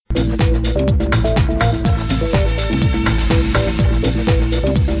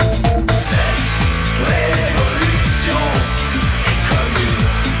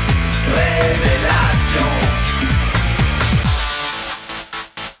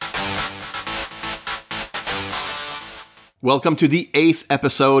Welcome to the 8th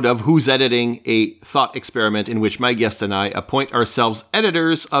episode of Who's Editing, a thought experiment in which my guest and I appoint ourselves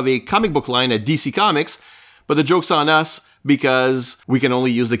editors of a comic book line at DC Comics, but the joke's on us because we can only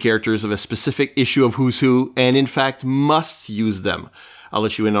use the characters of a specific issue of Who's Who, and in fact must use them. I'll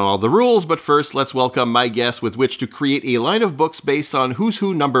let you in on all the rules, but first let's welcome my guest with which to create a line of books based on Who's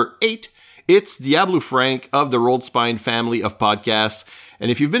Who number 8. It's Diablo Frank of the Rolled Spine family of podcasts. And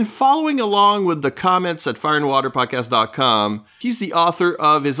if you've been following along with the comments at fireandwaterpodcast.com, he's the author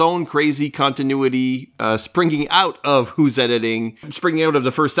of his own crazy continuity, springing out of Who's Editing, springing out of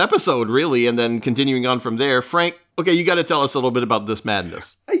the first episode, really, and then continuing on from there. Frank, okay, you got to tell us a little bit about this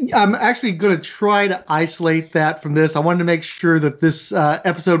madness. I'm actually going to try to isolate that from this. I wanted to make sure that this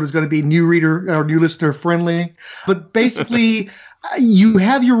episode was going to be new reader or new listener friendly. But basically, you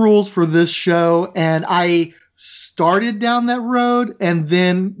have your rules for this show, and I started down that road, and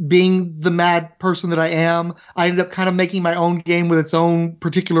then being the mad person that I am, I ended up kind of making my own game with its own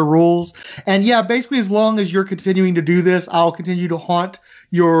particular rules. And yeah, basically, as long as you're continuing to do this, I'll continue to haunt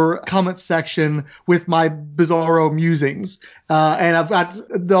your comment section with my bizarro musings. And I've got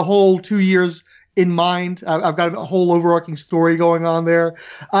the whole 2 years in mind. I've got a whole overarching story going on there.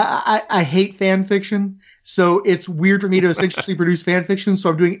 I hate fan fiction. So it's weird for me to essentially produce fan fiction.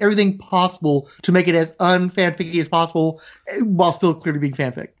 So I'm doing everything possible to make it as un-fanficky as possible while still clearly being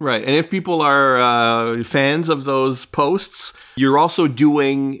fanfic. Right. And if people are fans of those posts, you're also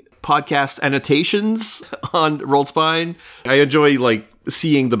doing podcast annotations on Rolled Spine. I enjoy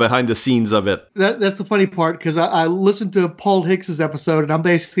seeing the behind the scenes of it. That's the funny part, because I listened to Paul Hicks's episode, and I'm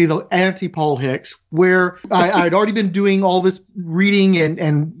basically the anti-Paul Hicks, where I'd already been doing all this reading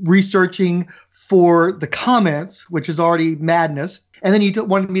and researching for the comments, which is already madness. And then you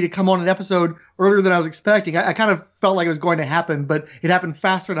wanted me to come on an episode earlier than I was expecting. I kind of felt like it was going to happen, but it happened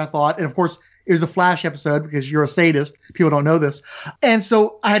faster than I thought. And of course, it was a Flash episode because you're a sadist. People don't know this. And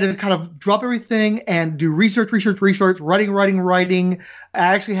so I had to kind of drop everything and do research, writing. I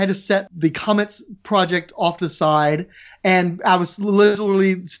actually had to set the comments project off to the side. And I was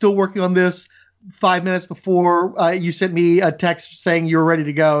literally still working on this 5 minutes before you sent me a text saying you were ready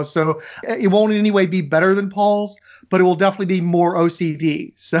to go. So it won't in any way be better than Paul's, but it will definitely be more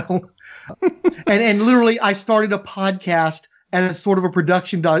OCD. So, and literally I started a podcast as sort of a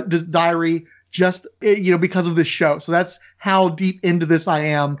production diary just, because of this show. So that's how deep into this I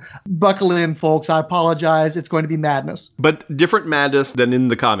am. Buckle in, folks. I apologize. It's going to be madness. But different madness than in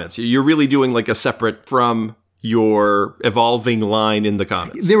the comments. You're really doing a separate from your evolving line in the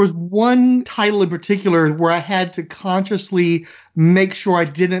comics. There was one title in particular where I had to consciously make sure I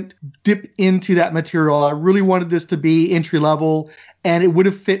didn't dip into that material. I really wanted this to be entry level, and it would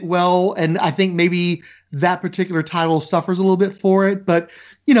have fit well. And I think maybe that particular title suffers a little bit for it, but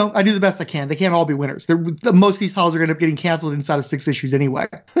I do the best I can. They can't all be winners. Most of these titles are going to end up getting canceled inside of 6 issues anyway.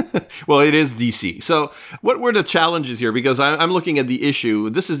 Well, it is DC. So what were the challenges here? Because I'm looking at the issue.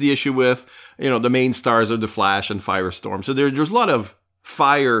 This is the issue with, the main stars of The Flash and Firestorm. So there's a lot of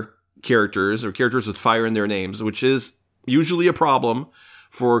fire characters or characters with fire in their names, which is usually a problem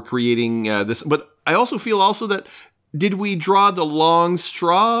for creating this. But I also feel that did we draw the long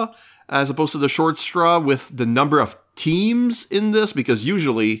straw as opposed to the short straw with the number of teams in this? Because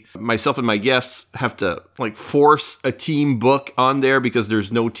usually myself and my guests have to force a team book on there because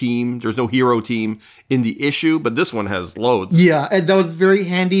there's no hero team in the issue, but this one has loads. Yeah, and that was very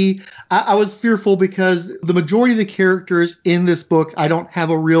handy. I was fearful because the majority of the characters in this book I don't have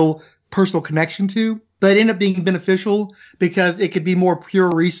a real personal connection to. But it ended up being beneficial because it could be more pure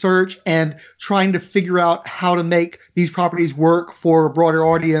research and trying to figure out how to make these properties work for a broader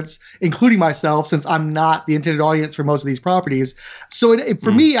audience, including myself, since I'm not the intended audience for most of these properties. So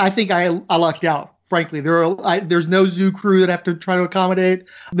for me, I think I lucked out. Frankly, there's no Zoo Crew that I have to try to accommodate,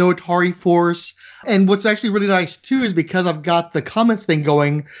 no Atari Force. And what's actually really nice, too, is because I've got the comments thing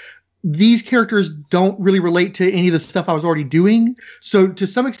going, these characters don't really relate to any of the stuff I was already doing. So to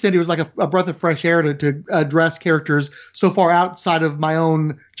some extent, it was like a breath of fresh air to address characters so far outside of my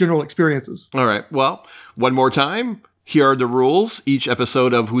own general experiences. All right. Well, one more time. Here are the rules each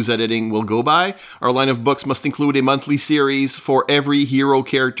episode of Who's Editing will go by. Our line of books must include a monthly series for every hero,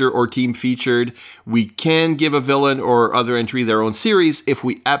 character, or team featured. We can give a villain or other entry their own series if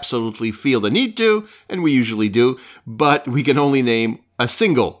we absolutely feel the need to, and we usually do, but we can only name a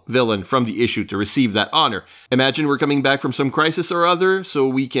single villain from the issue to receive that honor. Imagine we're coming back from some crisis or other, so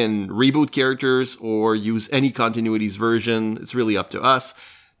we can reboot characters or use any continuities version. It's really up to us.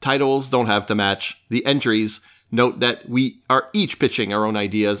 Titles don't have to match the entries. Note that we are each pitching our own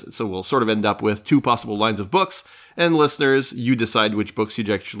ideas, so we'll sort of end up with 2 possible lines of books. And listeners, you decide which books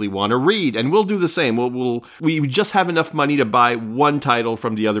you actually want to read, and we'll do the same. We just have enough money to buy one title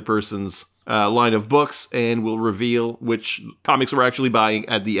from the other person's line of books, and we'll reveal which comics we're actually buying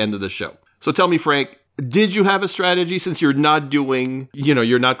at the end of the show. So tell me, Frank, did you have a strategy since you're not doing,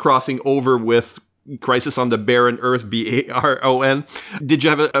 you're not crossing over with Crisis on the Barren Earth, Baron? Did you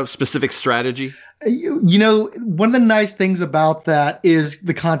have a specific strategy? One of the nice things about that is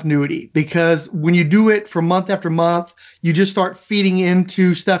the continuity, because when you do it for month after month, you just start feeding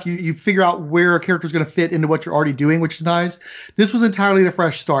into stuff. You figure out where a character is going to fit into what you're already doing, which is nice. This was entirely a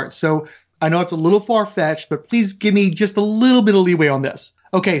fresh start. So I know it's a little far-fetched, but please give me just a little bit of leeway on this.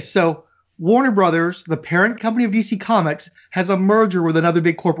 Okay, so Warner Brothers, the parent company of DC Comics, has a merger with another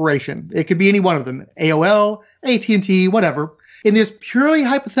big corporation. It could be any one of them, AOL, AT&T, whatever. In this purely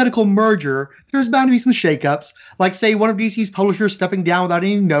hypothetical merger, there's bound to be some shakeups, like say one of DC's publishers stepping down without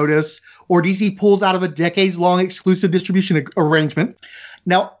any notice, or DC pulls out of a decades-long exclusive distribution arrangement.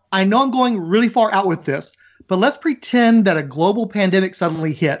 Now, I know I'm going really far out with this, but let's pretend that a global pandemic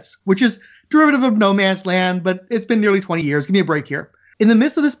suddenly hits, which is derivative of No Man's Land, but it's been nearly 20 years. Give me a break here. In the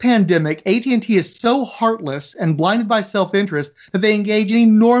midst of this pandemic, AT&T is so heartless and blinded by self-interest that they engage in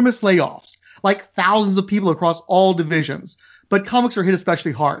enormous layoffs, like thousands of people across all divisions. But comics are hit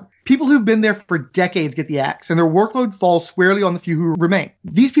especially hard. People who've been there for decades get the axe, and their workload falls squarely on the few who remain.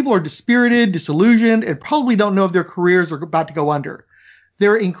 These people are dispirited, disillusioned, and probably don't know if their careers are about to go under.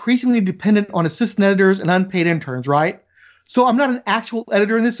 They're increasingly dependent on assistant editors and unpaid interns, right? So I'm not an actual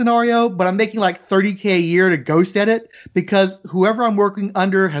editor in this scenario, but I'm making like $30K a year to ghost edit because whoever I'm working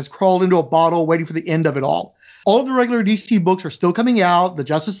under has crawled into a bottle waiting for the end of it all. All of the regular DC books are still coming out. The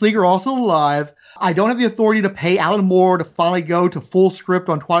Justice League are also alive. I don't have the authority to pay Alan Moore to finally go to full script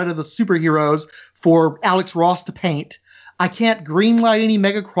on Twilight of the Superheroes for Alex Ross to paint. I can't greenlight any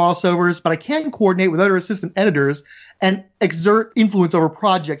mega crossovers, but I can coordinate with other assistant editors and exert influence over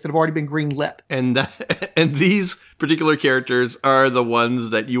projects that have already been greenlit. And these particular characters are the ones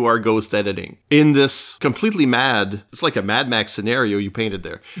that you are ghost editing in this completely mad. It's like a Mad Max scenario you painted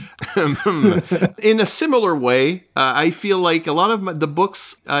there. In a similar way, I feel like a lot of the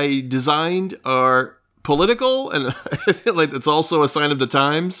books I designed are political, and I feel like it's also a sign of the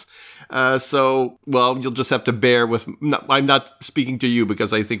times. You'll just have to bear with. I'm not speaking to you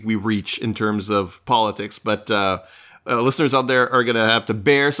because I think we reach in terms of politics, but listeners out there are going to have to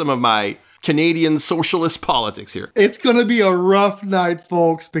bear some of my Canadian socialist politics here. It's going to be a rough night,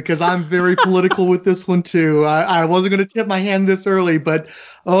 folks, because I'm very political with this one, too. I wasn't going to tip my hand this early, but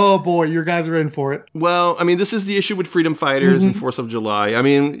oh boy, you guys are in for it. Well, I mean, this is the issue with Freedom Fighters and 4th of July. I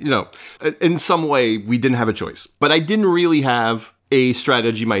mean, in some way, we didn't have a choice. But I didn't really have a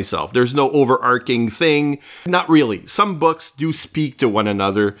strategy myself. There's no overarching thing. Not really. Some books do speak to one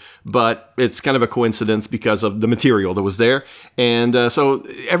another, but it's kind of a coincidence because of the material that was there. And so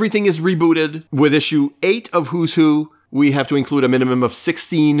everything is rebooted with issue 8 of Who's Who. We have to include a minimum of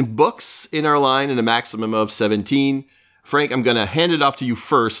 16 books in our line and a maximum of 17. Frank, I'm going to hand it off to you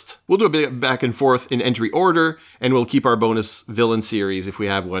first. We'll do a bit back and forth in entry order, and we'll keep our bonus villain series, if we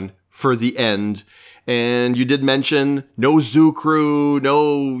have one, for the end. And you did mention no Zoo Crew,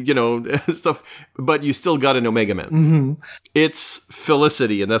 no, stuff, but you still got an Omega Man. Mm-hmm. It's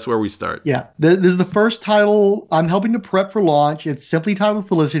Felicity, and that's where we start. Yeah, this is the first title I'm helping to prep for launch. It's simply titled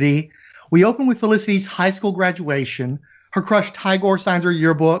Felicity. We open with Felicity's high school graduation. Her crush Tygor signs her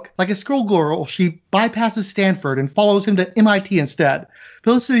yearbook. Like a schoolgirl, she bypasses Stanford and follows him to MIT instead.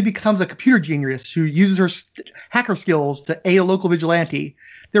 Felicity becomes a computer genius who uses her hacker skills to aid a local vigilante.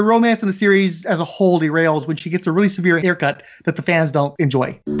 Their romance in the series as a whole derails when she gets a really severe haircut that the fans don't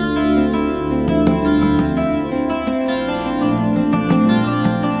enjoy.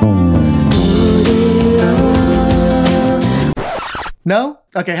 No?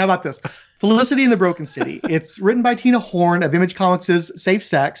 Okay, how about this? Felicity in the Broken City. It's written by Tina Horn of Image Comics' Safe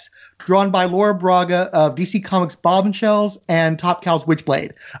Sex, drawn by Laura Braga of DC Comics Bob and Shells and Top Cow's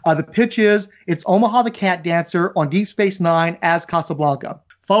Witchblade. The pitch is, it's Omaha the Cat Dancer on Deep Space Nine as Casablanca.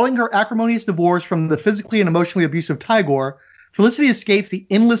 Following her acrimonious divorce from the physically and emotionally abusive Tygor, Felicity escapes the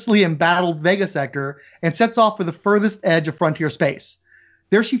endlessly embattled Vega sector and sets off for the furthest edge of frontier space.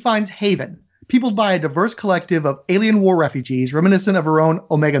 There she finds Haven, peopled by a diverse collective of alien war refugees reminiscent of her own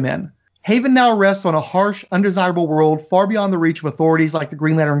Omega Men. Haven now rests on a harsh, undesirable world far beyond the reach of authorities like the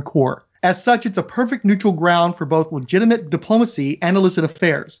Green Lantern Corps. As such, it's a perfect neutral ground for both legitimate diplomacy and illicit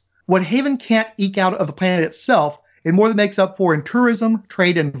affairs. What Haven can't eke out of the planet itself, it more than makes up for in tourism,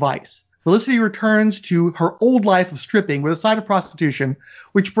 trade, and vice. Felicity returns to her old life of stripping with a side of prostitution,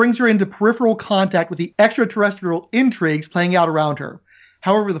 which brings her into peripheral contact with the extraterrestrial intrigues playing out around her.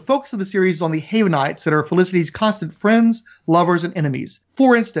 However, the focus of the series is on the Havenites that are Felicity's constant friends, lovers, and enemies.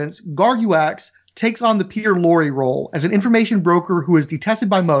 For instance, Garguax takes on the Peter Lorre role as an information broker who is detested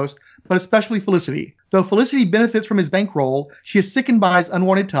by most, but especially Felicity. Though Felicity benefits from his bankroll, she is sickened by his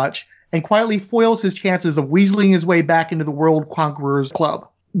unwanted touch and quietly foils his chances of weaseling his way back into the World Conquerors Club.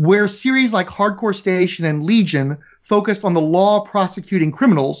 Where series like Hardcore Station and Legion focused on the law prosecuting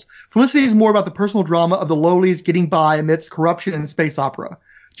criminals, Felicity is more about the personal drama of the lowlies getting by amidst corruption and space opera.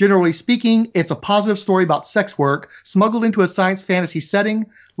 Generally speaking, it's a positive story about sex work, smuggled into a science fantasy setting,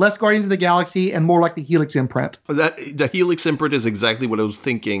 less Guardians of the Galaxy, and more like the Helix imprint. The Helix imprint is exactly what I was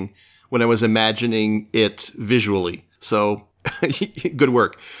thinking when I was imagining it visually. So, good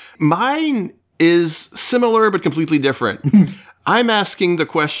work. Mine is similar but completely different. I'm asking the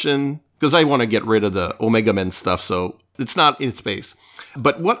question, because I want to get rid of the Omega Men stuff, so it's not in space.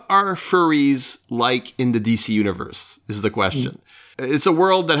 But what are furries like in the DC universe is the question. It's a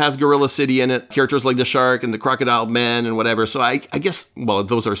world that has Gorilla City in it, characters like the Shark and the Crocodile Man and whatever. So I guess, well,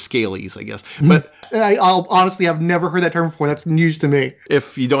 those are scalies, I guess. But I'll honestly, I've never heard that term before. That's news to me.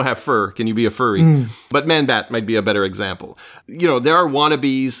 If you don't have fur, can you be a furry? But Man-Bat might be a better example. You know, there are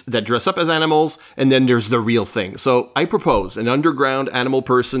wannabes that dress up as animals, and then there's the real thing. So I propose an underground animal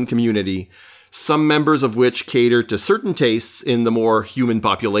person community, some members of which cater to certain tastes in the more human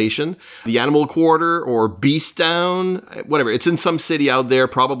population. The Animal Quarter or Beast Town, whatever. It's in some city out there,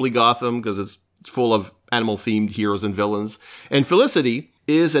 probably Gotham, because it's full of animal-themed heroes and villains. And Felicity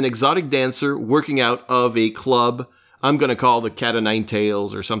is an exotic dancer working out of a club I'm going to call the Cat o' Nine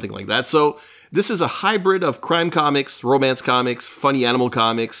Tails or something like that. So this is a hybrid of crime comics, romance comics, funny animal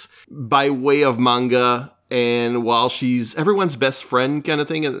comics by way of manga. And while she's everyone's best friend kind of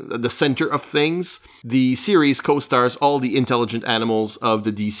thing, at the center of things, the series co-stars all the intelligent animals of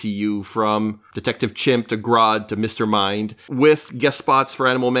the DCU, from Detective Chimp to Grodd to Mr. Mind, with guest spots for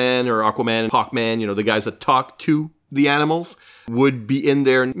Animal Man or Aquaman and Hawkman, you know, the guys that talk to the animals, would be in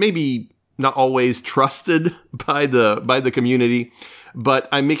there, maybe not always trusted by the community. But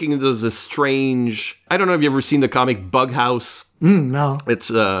I'm making it as a strange, I don't know if you've ever seen the comic Bug House. No. It's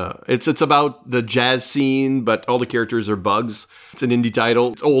about the jazz scene, but all the characters are bugs. It's an indie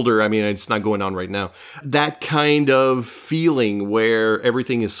title. It's older. I mean, it's not going on right now. That kind of feeling where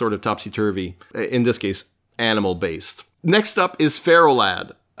everything is sort of topsy-turvy. In this case, animal-based. Next up is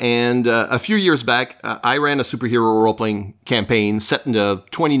Ferrolad. And a few years back, I ran a superhero role-playing campaign set in the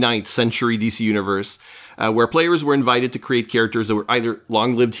 29th century DC universe, where players were invited to create characters that were either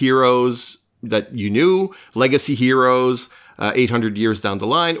long-lived heroes that you knew, legacy heroes, 800 years down the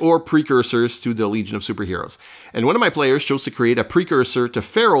line, or precursors to the Legion of Superheroes. And one of my players chose to create a precursor to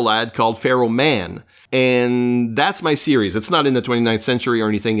Ferrolad called Ferroman. And that's my series. It's not in the 29th century or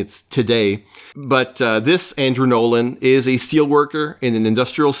anything. It's today. But this Andrew Nolan is a steelworker in an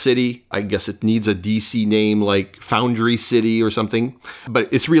industrial city. I guess it needs a DC name like Foundry City or something. But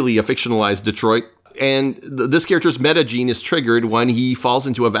it's really a fictionalized Detroit. And this character's metagene is triggered when he falls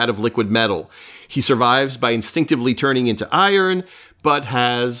into a vat of liquid metal. He survives by instinctively turning into iron, but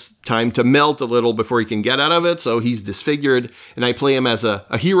has time to melt a little before he can get out of it, so he's disfigured. And I play him as a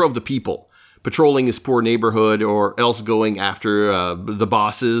hero of the people, patrolling his poor neighborhood, or else going after the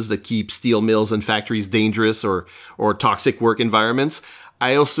bosses that keep steel mills and factories dangerous or toxic work environments.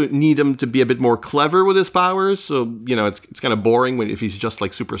 I also need him to be a bit more clever with his powers. So, you know, it's kind of boring if he's just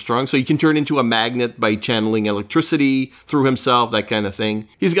like super strong. So he can turn into a magnet by channeling electricity through himself, that kind of thing.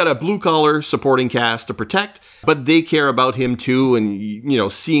 He's got a blue collar supporting cast to protect, but they care about him too. And, you know,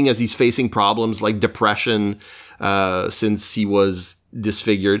 seeing as he's facing problems like depression, since he was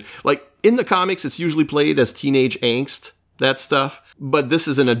disfigured, like in the comics, it's usually played as teenage angst, that stuff. But this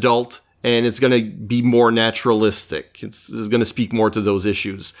is an adult, and it's going to be more naturalistic. It's going to speak more to those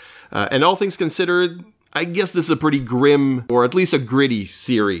issues. And all things considered, I guess this is a pretty grim, or at least a gritty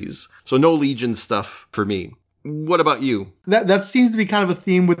series. So no Legion stuff for me. What about you? That seems to be kind of a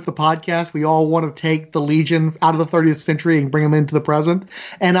theme with the podcast. We all want to take the Legion out of the 30th century and bring them into the present.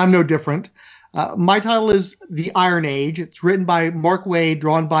 And I'm no different. My title is The Iron Age. It's written by Mark Waid,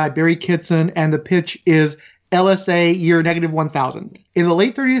 drawn by Barry Kitson, and the pitch is LSA year -1000. In the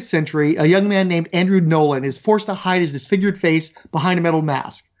late 30th century, a young man named Andrew Nolan is forced to hide his disfigured face behind a metal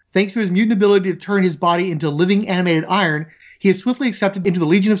mask. Thanks to his mutant ability to turn his body into living animated iron, he is swiftly accepted into the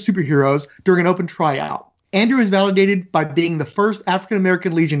Legion of Superheroes during an open tryout. Andrew is validated by being the first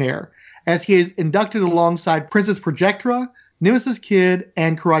African-American Legionnaire, as he is inducted alongside Princess Projectra, Nemesis Kid,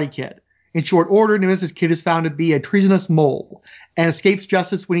 and Karate Kid. In short order, Nemesis Kid is found to be a treasonous mole and escapes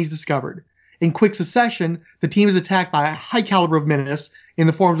justice when he's discovered. In quick succession, the team is attacked by a high caliber of menace in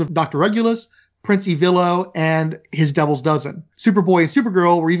the forms of Dr. Regulus, Prince Evillo, and his Devil's Dozen. Superboy and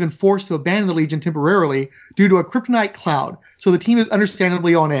Supergirl were even forced to abandon the Legion temporarily due to a kryptonite cloud, so the team is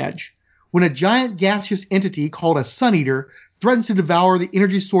understandably on edge. When a giant gaseous entity called a Sun Eater threatens to devour the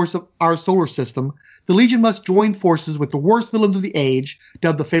energy source of our solar system, the Legion must join forces with the worst villains of the age,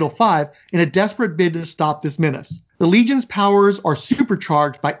 dubbed the Fatal Five, in a desperate bid to stop this menace. The Legion's powers are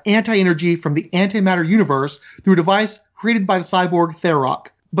supercharged by anti-energy from the antimatter universe through a device created by the cyborg Tharok,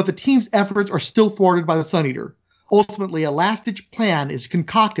 but the team's efforts are still thwarted by the Sun Eater. Ultimately, a last-ditch plan is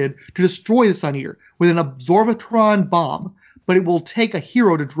concocted to destroy the Sun Eater with an Absorbatron bomb, but it will take a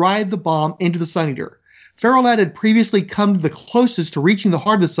hero to drive the bomb into the Sun Eater. Pharaoh Lad had previously come the closest to reaching the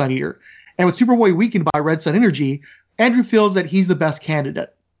heart of the Sun Eater, and with Superboy weakened by Red Sun energy, Andrew feels that he's the best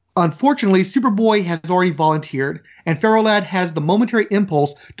candidate. Unfortunately, Superboy has already volunteered, and Pharaoh Lad has the momentary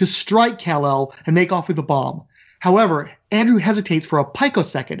impulse to strike Kal-El and make off with the bomb. However, Andrew hesitates for a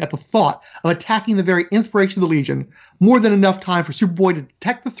picosecond at the thought of attacking the very inspiration of the Legion, more than enough time for Superboy to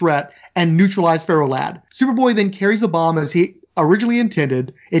detect the threat and neutralize Pharaoh Lad. Superboy then carries the bomb as he originally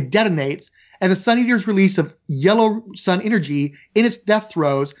intended, it detonates, and the Sun Eater's release of yellow sun energy in its death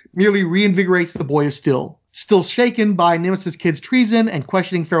throes merely reinvigorates the Boy of Steel. Still shaken by Nemesis Kid's treason and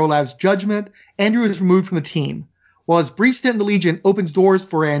questioning Pharaoh Lad's judgment, Andrew is removed from the team. While his brief stint in the Legion opens doors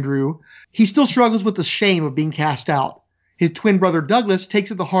for Andrew, he still struggles with the shame of being cast out. His twin brother Douglas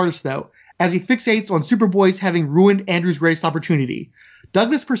takes it the hardest, though, as he fixates on Superboy's having ruined Andrew's greatest opportunity.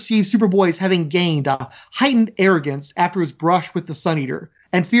 Douglas perceives Superboy as having gained a heightened arrogance after his brush with the Sun Eater,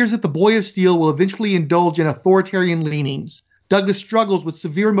 and fears that the Boy of Steel will eventually indulge in authoritarian leanings. Douglas struggles with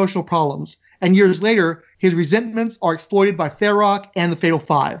severe emotional problems, and years later, his resentments are exploited by Tharok and the Fatal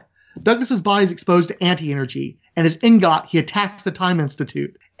Five. Douglas's body is exposed to anti-energy, and as Ingot, he attacks the Time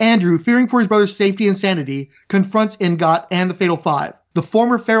Institute. Andrew, fearing for his brother's safety and sanity, confronts Ingot and the Fatal Five. The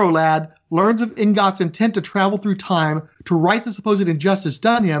former Pharaoh Lad learns of Ingot's intent to travel through time to right the supposed injustice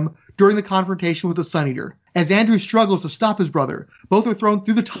done him during the confrontation with the Sun Eater. As Andrew struggles to stop his brother, both are thrown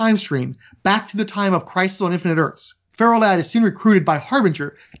through the time stream, back to the time of Crisis on Infinite Earths. Pharaoh Lad is soon recruited by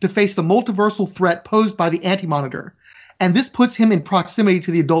Harbinger to face the multiversal threat posed by the Anti-Monitor, and this puts him in proximity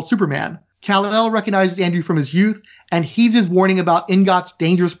to the adult Superman. Kal-El recognizes Andrew from his youth and heeds his warning about Ingot's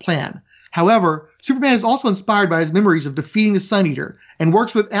dangerous plan. However, Superman is also inspired by his memories of defeating the Sun Eater and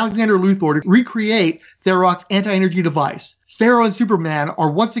works with Alexander Luthor to recreate Tharok's anti-energy device. Pharaoh and Superman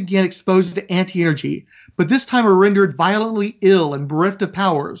are once again exposed to anti-energy, but this time are rendered violently ill and bereft of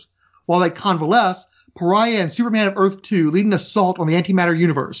powers. While they convalesce, Pariah and Superman of Earth 2 lead an assault on the antimatter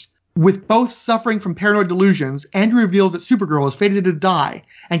universe. With both suffering from paranoid delusions, Andrew reveals that Supergirl is fated to die,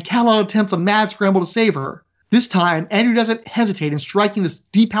 and Kal-El attempts a mad scramble to save her. This time, Andrew doesn't hesitate in striking this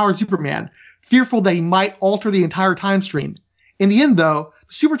depowered Superman, fearful that he might alter the entire time stream. In the end, though,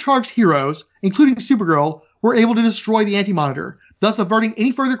 the supercharged heroes, including Supergirl, were able to destroy the Anti-Monitor, thus averting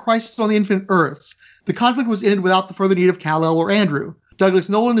any further crisis on the Infinite Earths. The conflict was ended without the further need of Kal-El or Andrew. Douglas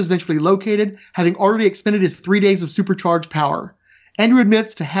Nolan is eventually located, having already expended his 3 days of supercharged power. Andrew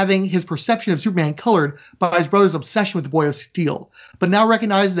admits to having his perception of Superman colored by his brother's obsession with the Boy of Steel, but now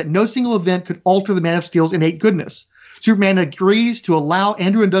recognizes that no single event could alter the Man of Steel's innate goodness. Superman agrees to allow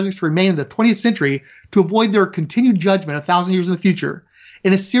Andrew and Douglas to remain in the 20th century to avoid their continued judgment 1,000 years in the future.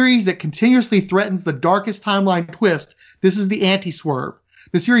 In a series that continuously threatens the darkest timeline twist, this is the anti-swerve.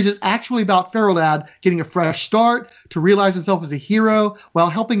 The series is actually about Pharaoh Lad getting a fresh start, to realize himself as a hero, while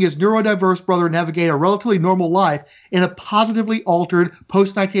helping his neurodiverse brother navigate a relatively normal life in a positively altered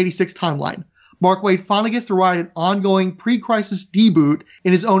post-1986 timeline. Mark Waid finally gets to write an ongoing pre-crisis deboot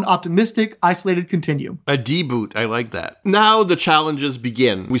in his own optimistic, isolated continuum. A deboot, I like that. Now the challenges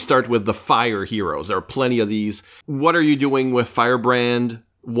begin. We start with the Fire heroes. There are plenty of these. What are you doing with Firebrand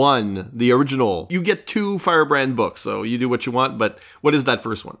 1, the original? You get 2 Firebrand books, so you do what you want, but what is that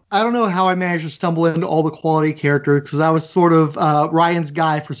first one? I don't know how I managed to stumble into all the quality characters, because I was sort of Ryan's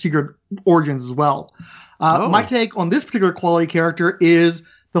guy for Secret Origins as well. My take on this particular quality character is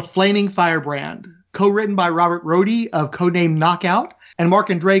The Flaming Firebrand, co-written by Robert Rohde of Codename Knockout and Mark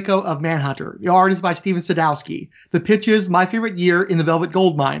Andreyko of Manhunter. The art is by Steven Sadowski. The pitch is My Favorite Year in the Velvet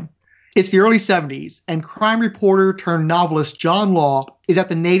Goldmine. It's the early 70s, and crime reporter turned novelist John Law is at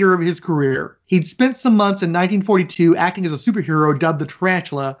the nadir of his career. He'd spent some months in 1942 acting as a superhero dubbed the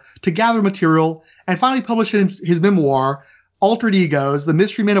Tarantula to gather material, and finally published his memoir, Altered Egos, The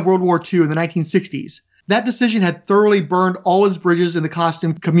Mystery Men of World War II in the 1960s. That decision had thoroughly burned all his bridges in the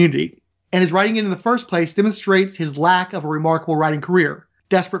costume community, and his writing it in the first place demonstrates his lack of a remarkable writing career.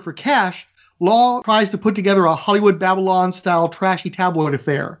 Desperate for cash, Law tries to put together a Hollywood Babylon-style trashy tabloid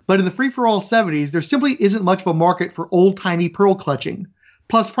affair. But in the free-for-all 70s, there simply isn't much of a market for old-timey pearl clutching.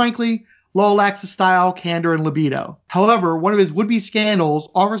 Plus, frankly, Law lacks the style, candor, and libido. However, one of his would-be scandals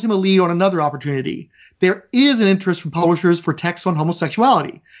offers him a lead on another opportunity. There is an interest from publishers for texts on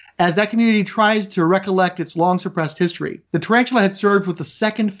homosexuality, as that community tries to recollect its long-suppressed history. The Tarantula had served with the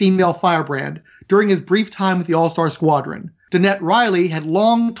second female firebrand during his brief time with the All-Star Squadron. Danette Riley had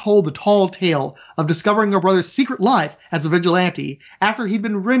long told the tall tale of discovering her brother's secret life as a vigilante after he'd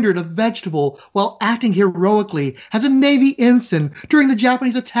been rendered a vegetable while acting heroically as a Navy ensign during the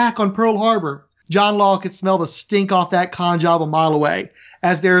Japanese attack on Pearl Harbor. John Law could smell the stink off that con job a mile away,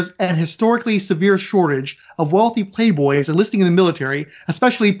 as there's an historically severe shortage of wealthy playboys enlisting in the military,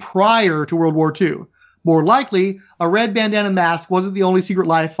 especially prior to World War II. More likely, a red bandana mask wasn't the only secret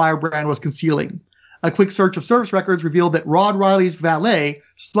life Firebrand was concealing. A quick search of service records revealed that Rod Riley's valet,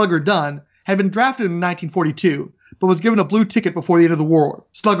 Slugger Dunn, had been drafted in 1942, but was given a blue ticket before the end of the war.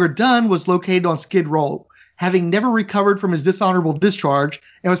 Slugger Dunn was located on Skid Row, having never recovered from his dishonorable discharge,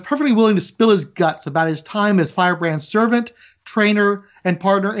 and was perfectly willing to spill his guts about his time as Firebrand's servant, trainer, and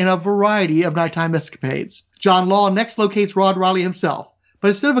partner in a variety of nighttime escapades. John Law next locates Rod Riley himself, but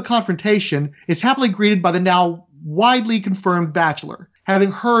instead of a confrontation, is happily greeted by the now widely confirmed Bachelor.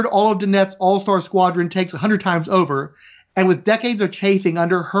 Having heard all of Danette's All-Star Squadron takes 100 times over, and with decades of chafing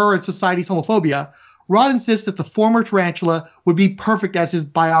under her and society's homophobia, Rod insists that the former Tarantula would be perfect as his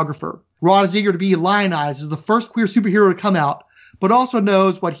biographer. Rod is eager to be lionized as the first queer superhero to come out, but also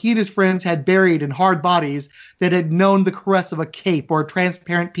knows what he and his friends had buried in hard bodies that had known the caress of a cape or a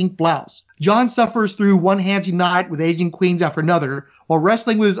transparent pink blouse. John suffers through one handsy night with aging queens after another, while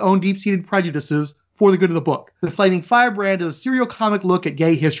wrestling with his own deep-seated prejudices for the good of the book. The Flaming Firebrand is a serial comic look at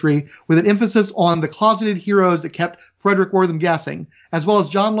gay history with an emphasis on the closeted heroes that kept Frederick Wortham guessing, as well as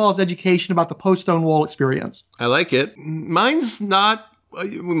John Law's education about the post-Stonewall experience. I like it. Mine's not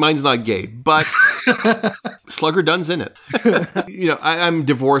gay, but Slugger Dunn's in it. I'm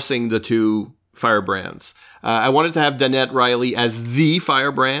divorcing the two firebrands. I wanted to have Danette Riley as the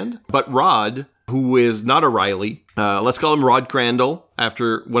firebrand, but Rod, who is not a Riley, let's call him Rod Crandall,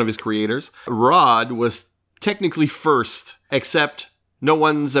 after one of his creators. Rod was technically first, except no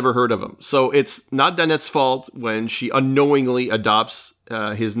one's ever heard of him. So it's not Danette's fault when she unknowingly adopts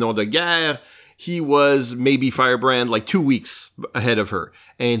his nom de guerre. He was maybe firebrand like 2 weeks ahead of her,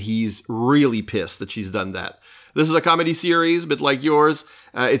 and he's really pissed that she's done that. This is a comedy series, a bit like yours.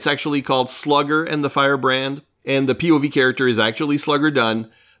 It's actually called Slugger and the Firebrand, and the POV character is actually Slugger Dunn,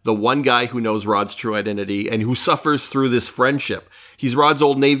 the one guy who knows Rod's true identity and who suffers through this friendship. He's Rod's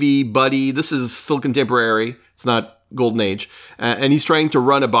old Navy buddy. This is still contemporary. It's not Golden Age. And he's trying to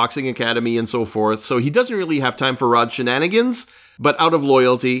run a boxing academy and so forth. So he doesn't really have time for Rod's shenanigans, but out of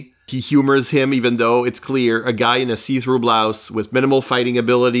loyalty, he humors him, even though it's clear a guy in a see-through blouse with minimal fighting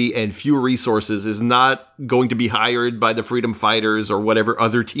ability and few resources is not going to be hired by the Freedom Fighters or whatever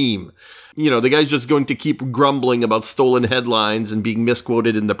other team. The guy's just going to keep grumbling about stolen headlines and being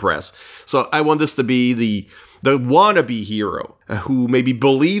misquoted in the press. So I want this to be the wannabe hero who maybe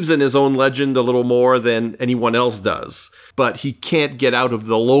believes in his own legend a little more than anyone else does, but he can't get out of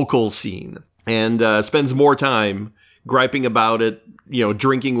the local scene and spends more time griping about it,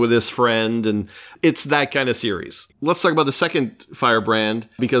 drinking with his friend, and it's that kind of series. Let's talk about the second firebrand,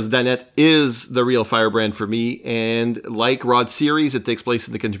 because Danette is the real firebrand for me, and like Rod's series, it takes place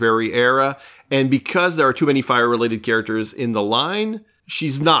in the contemporary era, and because there are too many fire-related characters in the line,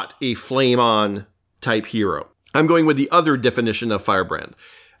 she's not a flame-on type hero. I'm going with the other definition of firebrand,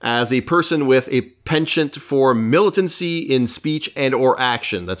 as a person with a penchant for militancy in speech and or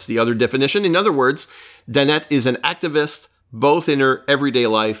action. That's the other definition. In other words, Danette is an activist both in her everyday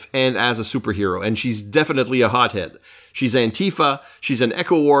life and as a superhero, and she's definitely a hothead. She's Antifa, she's an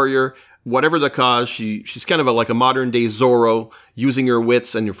eco-warrior, whatever the cause, she's kind of like a modern-day Zorro, using her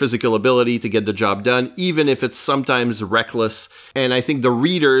wits and her physical ability to get the job done, even if it's sometimes reckless. And I think the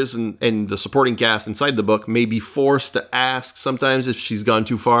readers and the supporting cast inside the book may be forced to ask sometimes if she's gone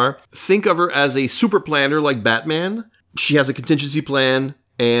too far. Think of her as a super planner like Batman. She has a contingency plan,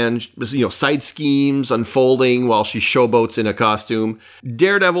 and side schemes unfolding while she showboats in a costume.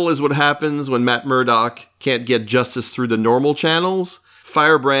 Daredevil is what happens when Matt Murdock can't get justice through the normal channels.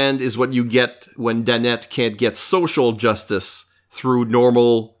 Firebrand is what you get when Danette can't get social justice through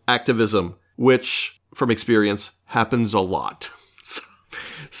normal activism, which, from experience, happens a lot.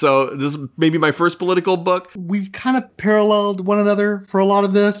 So this is maybe my first political book. We've kind of paralleled one another for a lot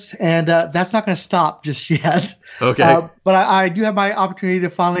of this, and that's not going to stop just yet. Okay. But I do have my opportunity to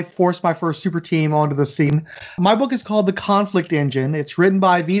finally force my first super team onto the scene. My book is called The Conflict Engine. It's written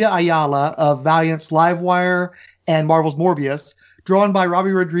by Vita Ayala of Valiant's Livewire and Marvel's Morbius, drawn by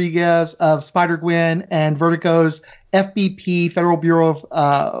Robbie Rodriguez of Spider-Gwen and Vertigo's FBP, Federal Bureau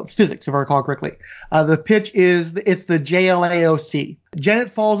of Physics, if I recall correctly. The pitch is it's the JLAOC.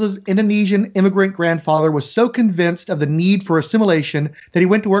 Janet Falls' Indonesian immigrant grandfather was so convinced of the need for assimilation that he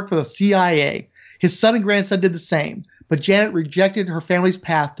went to work for the CIA. His son and grandson did the same, but Janet rejected her family's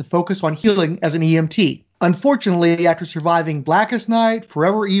path to focus on healing as an EMT. Unfortunately, after surviving Blackest Night,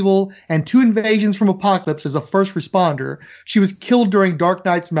 Forever Evil, and 2 invasions from Apocalypse as a first responder, she was killed during Dark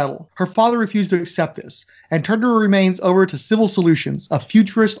Knight's Metal. Her father refused to accept this and turned her remains over to Civil Solutions, a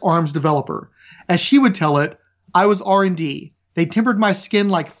futurist arms developer. As she would tell it, I was R&D. They tempered my skin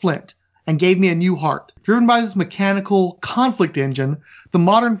like flint and gave me a new heart. Driven by this mechanical conflict engine, the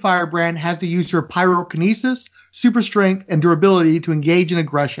modern Firebrand has to use her pyrokinesis, super strength, and durability to engage in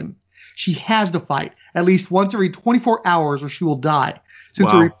aggression. She has to fight at least once every 24 hours or she will die,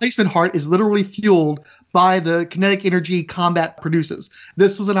 since her replacement heart is literally fueled by the kinetic energy combat produces.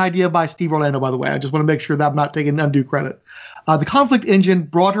 This was an idea by Steve Orlando, by the way. I just want to make sure that I'm not taking undue credit. The conflict engine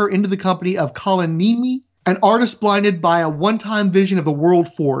brought her into the company of Colin Meaney, an artist blinded by a one-time vision of the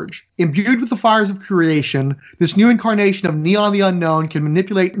World Forge. Imbued with the fires of creation, this new incarnation of Neon the Unknown can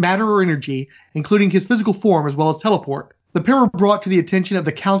manipulate matter or energy, including his physical form as well as teleport. The pair were brought to the attention of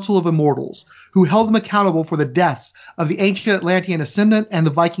the Council of Immortals, who held them accountable for the deaths of the ancient Atlantean Ascendant and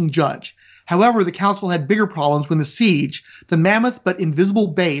the Viking Judge. However, the Council had bigger problems when the Siege, the mammoth but invisible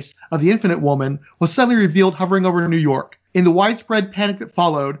base of the Infinite Woman, was suddenly revealed hovering over New York. In the widespread panic that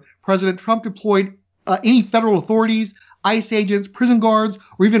followed, President Trump deployed any federal authorities, ICE agents, prison guards,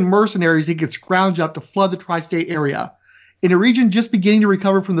 or even mercenaries he could scrounge up to flood the tri-state area. In a region just beginning to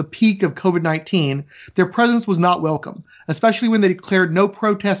recover from the peak of COVID-19, their presence was not welcome, especially when they declared no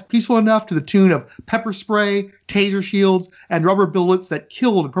protest peaceful enough to the tune of pepper spray, taser shields, and rubber bullets that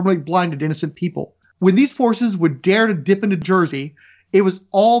killed and permanently blinded innocent people. When these forces would dare to dip into Jersey, it was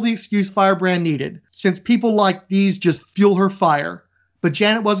all the excuse Firebrand needed, since people like these just fuel her fire. But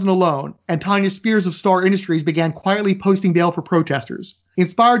Janet wasn't alone, and Tanya Spears of Star Industries began quietly posting bail for protesters.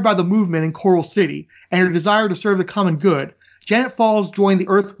 Inspired by the movement in Coral City and her desire to serve the common good, Janet Falls joined the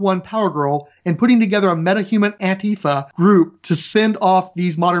Earth One Power Girl in putting together a metahuman Antifa group to send off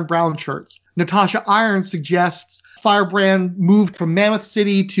these modern brown shirts. Natasha Irons suggests Firebrand moved from Mammoth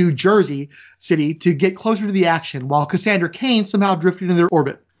City to Jersey City to get closer to the action, while Cassandra Cain somehow drifted in their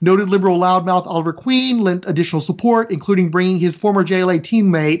orbit. Noted liberal loudmouth Oliver Queen lent additional support, including bringing his former JLA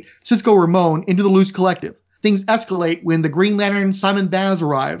teammate Cisco Ramon into the Loose Collective. Things escalate when the Green Lantern Simon Baz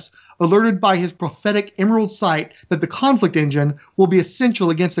arrives, alerted by his prophetic emerald sight that the conflict engine will be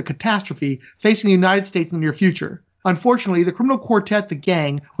essential against the catastrophe facing the United States in the near future. Unfortunately, the criminal quartet, the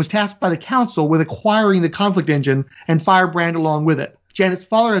Gang, was tasked by the Council with acquiring the conflict engine and Firebrand along with it. Janet's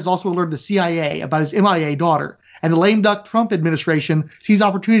father has also alerted the CIA about his MIA daughter, and the lame duck Trump administration sees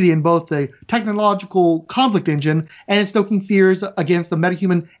opportunity in both the technological conflict engine and in stoking fears against the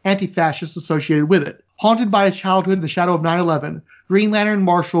metahuman anti-fascists associated with it. Haunted by his childhood in the shadow of 9/11, Green Lantern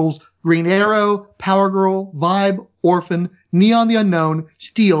marshals Green Arrow, Power Girl, Vibe, Orphan, Neon the Unknown,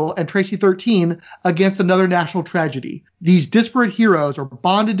 Steel, and Tracy 13 against another national tragedy. These disparate heroes are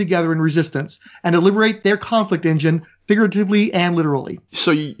bonded together in resistance and to liberate their conflict engine figuratively and literally.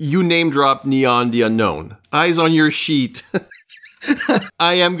 So you name drop Neon the Unknown. Eyes on your sheet.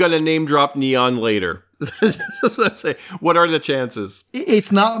 I am going to name drop Neon later. Just what I say. What are the chances?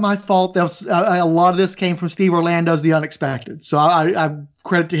 It's not my fault. That was, a lot of this came from Steve Orlando's The Unexpected. So I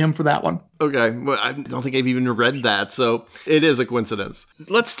credit to him for that one. Okay. Well, I don't think I've even read that. So it is a coincidence.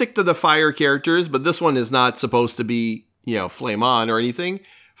 Let's stick to the fire characters, but this one is not supposed to be, flame on or anything.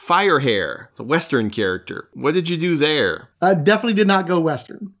 Firehair, it's a Western character. What did you do there? I definitely did not go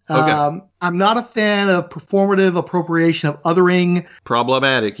Western. Okay. I'm not a fan of performative appropriation of othering.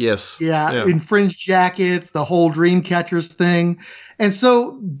 Problematic, yes. Yeah, in fringe jackets, the whole Dreamcatchers thing. And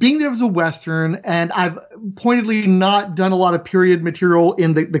so being that it was a Western, and I've pointedly not done a lot of period material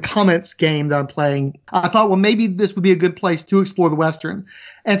in the comments game that I'm playing, I thought, well, maybe this would be a good place to explore the Western.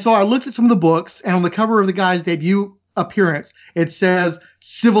 And so I looked at some of the books, and on the cover of the guy's debut appearance, it says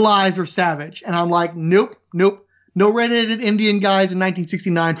civilized or savage. And I'm like, nope. No red-headed Indian guys in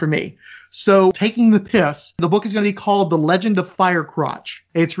 1969 for me. So taking the piss, the book is going to be called The Legend of Firecrotch.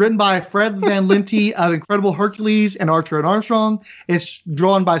 It's written by Fred Van Lente of Incredible Hercules and Archer and Armstrong. It's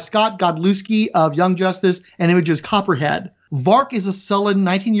drawn by Scott Godlewski of Young Justice and Images Copperhead. Vark is a sullen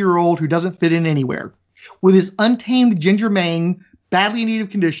 19-year-old who doesn't fit in anywhere. With his untamed ginger mane, badly in need of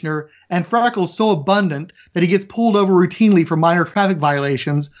conditioner, and freckles so abundant that he gets pulled over routinely for minor traffic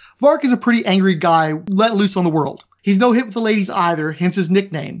violations, Vark is a pretty angry guy let loose on the world. He's no hit with the ladies either, hence his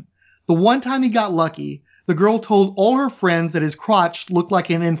nickname. The one time he got lucky, the girl told all her friends that his crotch looked like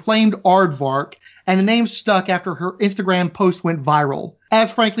an inflamed aardvark, and the name stuck after her Instagram post went viral,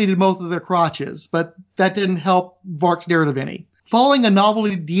 as frankly did most of their crotches, but that didn't help Vark's narrative any. Following a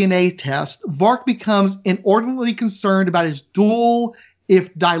novelty DNA test, Vark becomes inordinately concerned about his dual,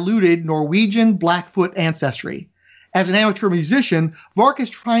 if diluted, Norwegian Blackfoot ancestry. As an amateur musician, Vark is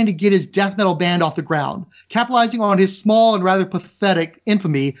trying to get his death metal band off the ground, capitalizing on his small and rather pathetic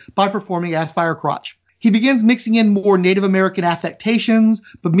infamy by performing as Firecrotch. He begins mixing in more Native American affectations,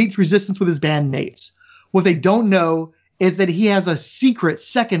 but meets resistance with his bandmates. What they don't know is that he has a secret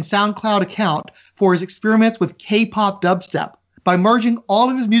second SoundCloud account for his experiments with K-pop dubstep. By merging all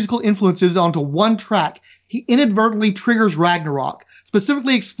of his musical influences onto one track, he inadvertently triggers Ragnarok,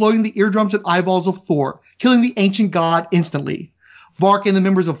 specifically exploding the eardrums and eyeballs of Thor, killing the ancient god instantly. Vark and the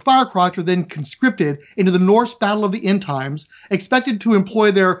members of Firecrotch are then conscripted into the Norse Battle of the End Times, expected to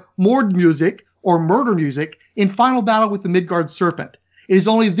employ their Mord music, or murder music, in final battle with the Midgard serpent. It is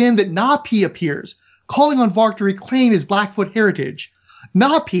only then that Napi appears, calling on Vark to reclaim his Blackfoot heritage.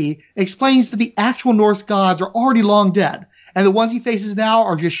 Napi explains that the actual Norse gods are already long dead, and the ones he faces now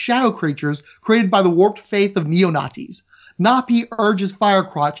are just shadow creatures created by the warped faith of neo-Nazis. Napi urges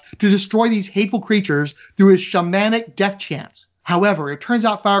Firecrotch to destroy these hateful creatures through his shamanic death chants. However, it turns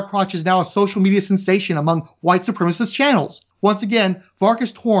out Firecrotch is now a social media sensation among white supremacist channels. Once again, Vark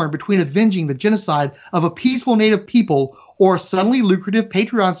is torn between avenging the genocide of a peaceful native people or a suddenly lucrative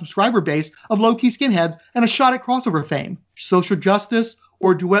Patreon subscriber base of low-key skinheads and a shot at crossover fame, social justice,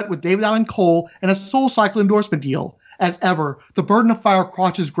 or a duet with David Allan Cole and a SoulCycle endorsement deal. As ever, the burden of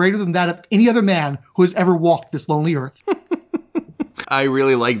Firecrotch is greater than that of any other man who has ever walked this lonely earth. I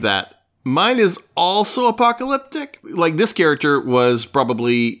really like that. Mine is also apocalyptic. Like, this character was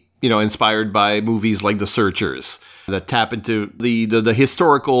probably, inspired by movies like The Searchers that tap into the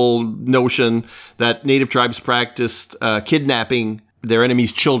historical notion that native tribes practiced kidnapping their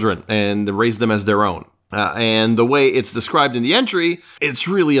enemies' children and raised them as their own. And the way it's described in the entry, it's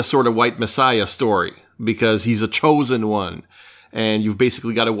really a sort of white messiah story because he's a chosen one. And you've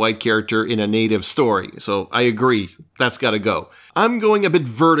basically got a white character in a native story. So I agree. That's got to go. I'm going a bit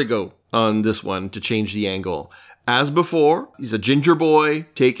Vertigo on this one to change the angle. As before, he's a ginger boy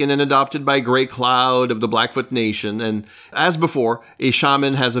taken and adopted by Grey Cloud of the Blackfoot Nation. And as before, a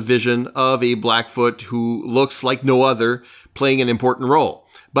shaman has a vision of a Blackfoot who looks like no other, playing an important role.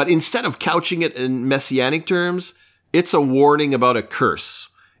 But instead of couching it in messianic terms, it's a warning about a curse.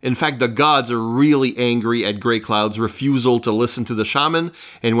 In fact, the gods are really angry at Grey Cloud's refusal to listen to the shaman,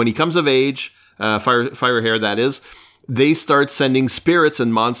 and when he comes of age, Firehair that is, they start sending spirits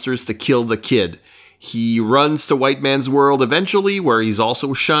and monsters to kill the kid. He runs to White Man's World eventually, where he's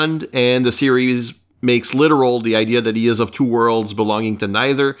also shunned, and the series makes literal the idea that he is of two worlds belonging to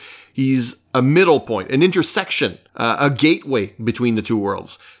neither. He's a middle point, an intersection, a gateway between the two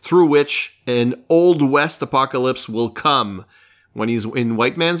worlds, through which an Old West apocalypse will come. When he's in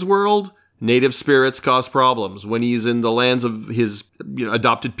White Man's World, native spirits cause problems. When he's in the lands of his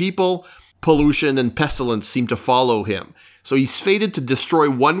adopted people, pollution and pestilence seem to follow him. So he's fated to destroy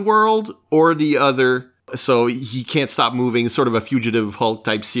one world or the other, so he can't stop moving. It's sort of a Fugitive Hulk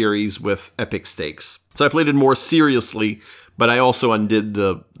type series with epic stakes. So I played it more seriously, but I also undid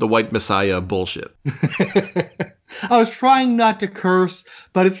the White Messiah bullshit. I was trying not to curse,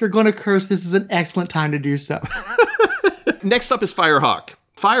 but if you're going to curse, this is an excellent time to do so. Next up is Firehawk.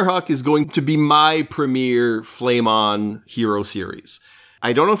 Firehawk is going to be my premier Flame On hero series.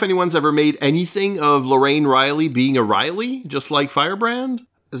 I don't know if anyone's ever made anything of Lorraine Riley being a Riley, just like Firebrand.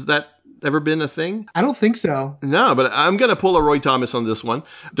 Has that ever been a thing? I don't think so. No, but I'm going to pull a Roy Thomas on this one.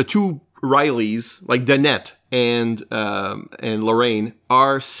 The two Rileys, like Danette and Lorraine,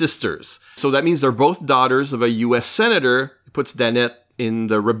 are sisters. So that means they're both daughters of a U.S. senator. It puts Danette in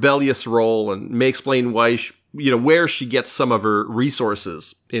the rebellious role and may explain why where she gets some of her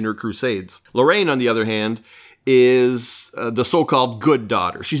resources in her crusades. Lorraine, on the other hand, is the so-called good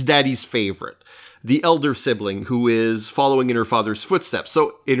daughter. She's daddy's favorite, the elder sibling who is following in her father's footsteps.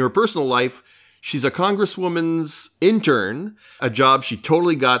 So in her personal life, she's a congresswoman's intern, a job she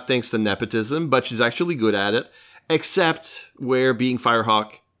totally got thanks to nepotism, but she's actually good at it, except where being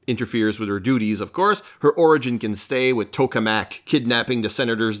Firehawk interferes with her duties, of course. Her origin can stay with Tokamak kidnapping the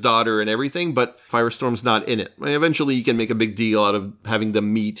senator's daughter and everything, but Firestorm's not in it. Eventually, you can make a big deal out of having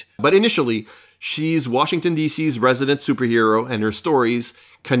them meet. But initially, she's Washington, D.C.'s resident superhero, and her stories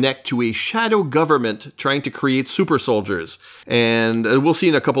connect to a shadow government trying to create super soldiers. And we'll see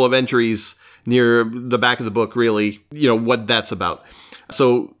in a couple of entries near the back of the book, really, what that's about.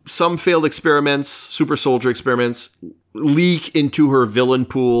 So some failed experiments, super soldier experiments, leak into her villain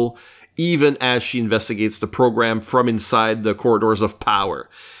pool, even as she investigates the program from inside the corridors of power.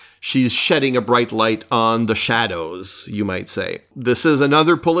 She's shedding a bright light on the shadows, you might say. This is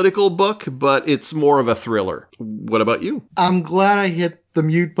another political book, but it's more of a thriller. What about you? I'm glad I hit the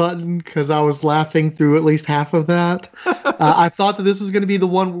mute button because I was laughing through at least half of that. I thought that this was going to be the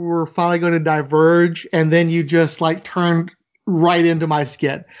one where we're finally going to diverge, and then you just turned right into my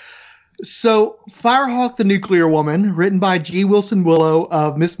skin. So, Firehawk the Nuclear Woman, written by G. Wilson Willow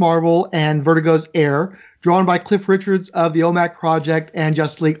of Ms. Marvel and Vertigo's Air, drawn by Cliff Richards of the OMAC Project and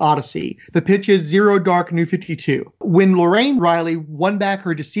Justice League Odyssey. The pitch is Zero Dark New 52. When Lorraine Riley won back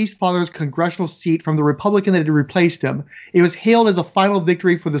her deceased father's congressional seat from the Republican that had replaced him, it was hailed as a final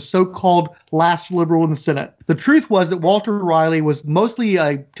victory for the so-called last liberal in the Senate. The truth was that Walter Riley was mostly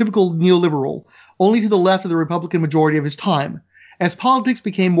a typical neoliberal, only to the left of the Republican majority of his time. As politics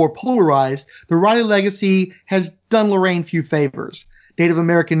became more polarized, the Riley legacy has done Lorraine few favors. Native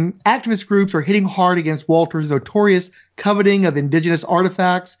American activist groups are hitting hard against Walter's notorious coveting of indigenous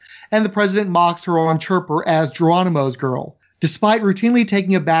artifacts, and the president mocks her on Chirper as Geronimo's girl. Despite routinely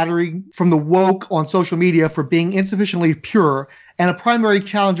taking a battering from the woke on social media for being insufficiently pure and a primary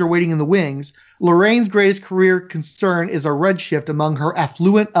challenger waiting in the wings, Lorraine's greatest career concern is a redshift among her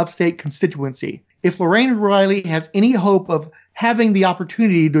affluent upstate constituency. If Lorraine Riley has any hope of having the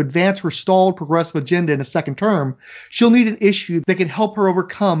opportunity to advance her stalled progressive agenda in a second term, she'll need an issue that can help her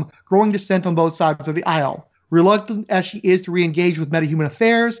overcome growing dissent on both sides of the aisle. Reluctant as she is to re-engage with metahuman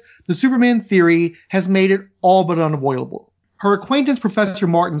affairs, the Superman theory has made it all but unavoidable. Her acquaintance, Professor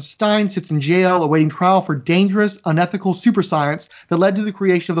Martin Stein, sits in jail awaiting trial for dangerous, unethical superscience that led to the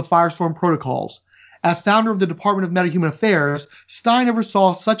creation of the Firestorm Protocols. As founder of the Department of Metahuman Affairs, Stein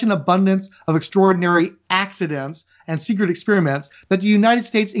oversaw such an abundance of extraordinary accidents and secret experiments that the United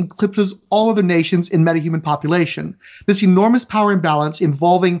States eclipses all other nations in metahuman population. This enormous power imbalance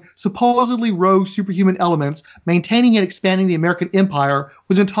involving supposedly rogue superhuman elements maintaining and expanding the American empire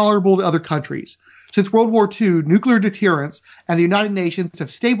was intolerable to other countries. Since World War II, nuclear deterrence and the United Nations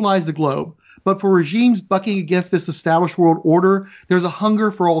have stabilized the globe. But for regimes bucking against this established world order, there's a hunger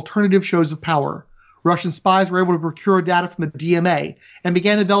for alternative shows of power. Russian spies were able to procure data from the DMA and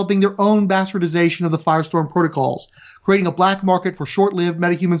began developing their own bastardization of the Firestorm protocols, creating a black market for short-lived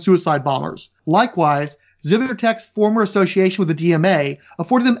metahuman suicide bombers. Likewise, Zithertech's former association with the DMA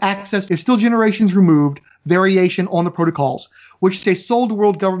afforded them access to still generations removed variation on the protocols, which they sold to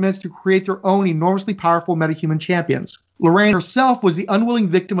world governments to create their own enormously powerful metahuman champions. Lorraine herself was the unwilling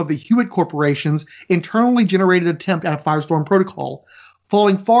victim of the Hewitt Corporation's internally generated attempt at a Firestorm protocol,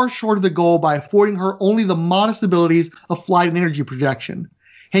 falling far short of the goal by affording her only the modest abilities of flight and energy projection.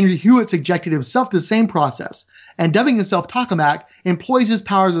 Henry Hewitt subjected himself to the same process, and dubbing himself Tokamak, employs his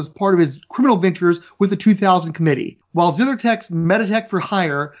powers as part of his criminal ventures with the 2000 Committee. While Zithertech's Metatech for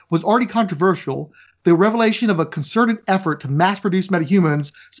Hire was already controversial, the revelation of a concerted effort to mass-produce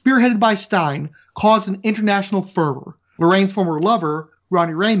metahumans, spearheaded by Stein, caused an international fervor. Lorraine's former lover,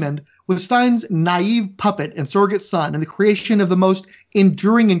 Ronnie Raymond, was Stein's naive puppet and surrogate son in the creation of the most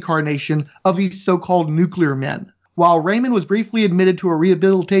enduring incarnation of these so-called nuclear men. While Raymond was briefly admitted to a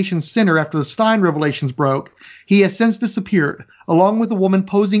rehabilitation center after the Stein revelations broke, he has since disappeared, along with a woman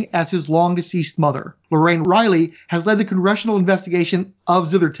posing as his long-deceased mother. Lorraine Riley has led the congressional investigation of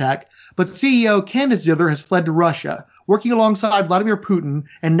Zithertech, but CEO Candace Zither has fled to Russia, working alongside Vladimir Putin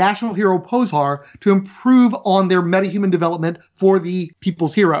and national hero Pozhar to improve on their metahuman development for the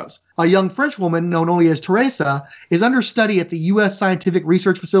people's heroes. A young French woman, known only as Teresa, is under study at the U.S. scientific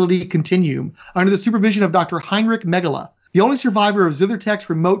research facility Continuum under the supervision of Dr. Heinrich Megala. The only survivor of Zithertech's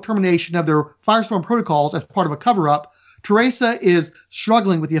remote termination of their Firestorm protocols as part of a cover-up, Teresa is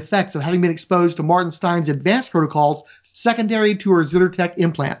struggling with the effects of having been exposed to Martin Stein's advanced protocols secondary to her Zithertech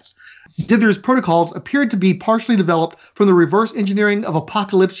implants. Zither's protocols appeared to be partially developed from the reverse engineering of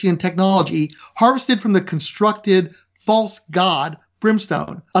apocalypsean technology harvested from the constructed false god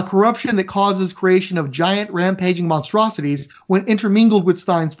Brimstone, a corruption that causes creation of giant rampaging monstrosities when intermingled with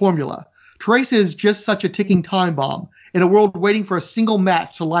Stein's formula. Teresa is just such a ticking time bomb, in a world waiting for a single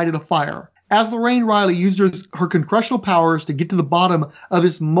match to light it afire. As Lorraine Riley uses her congressional powers to get to the bottom of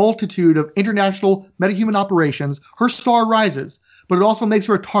this multitude of international metahuman operations, her star rises. but it also makes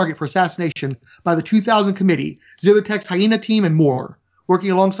her a target for assassination by the 2000 Committee, Zillertech's Hyena team, and more.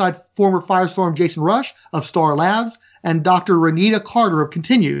 Working alongside former Firestorm Jason Rush of Star Labs and Dr. Renita Carter of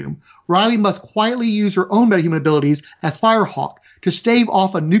Continuum, Riley must quietly use her own metahuman abilities as Firehawk to stave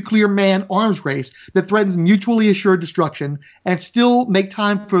off a nuclear man arms race that threatens mutually assured destruction and still make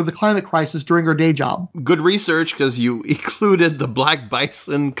time for the climate crisis during her day job. Good research, because you included the Black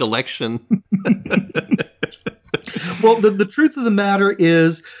Bison collection. Well, the truth of the matter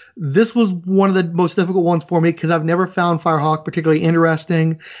is this was one of the most difficult ones for me because I've never found Firehawk particularly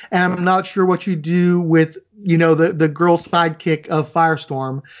interesting. And I'm not sure what you do with, the girl sidekick of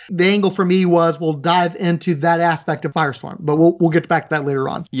Firestorm. The angle for me was we'll dive into that aspect of Firestorm, but we'll get back to that later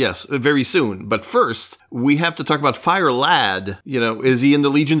on. Yes, very soon. But first, we have to talk about Fire Lad. Is he in the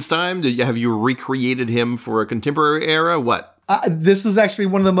Legion's time? Have you recreated him for a contemporary era? What? This is actually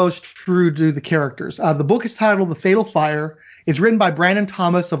one of the most true to the characters. The book is titled The Fatal Fire. It's written by Brandon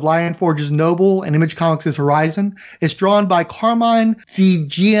Thomas of Lion Forge's Noble and Image Comics' Horizon. It's drawn by Carmine Di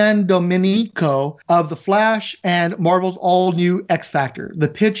Giandomenico of The Flash and Marvel's all-new X-Factor. The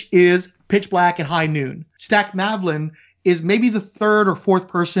pitch is Pitch Black and High Noon. Stack Mavlin is maybe the third or fourth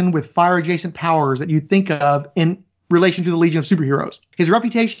person with fire-adjacent powers that you'd think of in relation to the Legion of Superheroes. His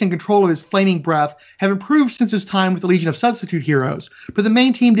reputation and control of his flaming breath have improved since his time with the Legion of Substitute Heroes, but the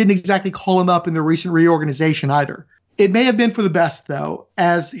main team didn't exactly call him up in the recent reorganization either. It may have been for the best, though,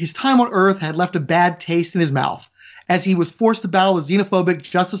 as his time on Earth had left a bad taste in his mouth, as he was forced to battle the xenophobic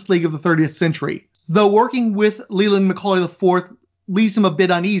Justice League of the 30th century. Though working with Leland Macaulay IV leaves him a bit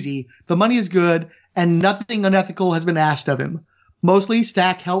uneasy, the money is good, and nothing unethical has been asked of him. Mostly,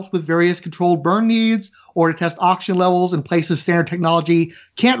 Stack helps with various controlled burn needs or to test oxygen levels in places standard technology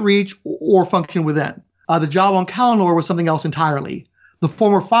can't reach or function within. The job on Kalanor was something else entirely. The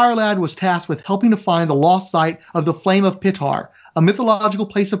former Fire Lad was tasked with helping to find the lost site of the Flame of Pitar, a mythological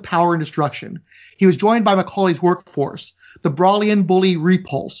place of power and destruction. He was joined by Macaulay's workforce, the Brawlian bully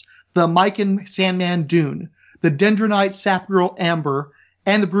Repulse, the Mycan Sandman Dune, the Dendronite Sapgirl Amber,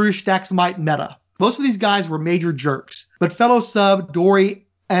 and the brutish Daxamite Meta. Most of these guys were major jerks, but fellow sub Dory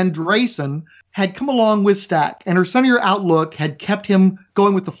Andresen had come along with Stack, and her sunnier outlook had kept him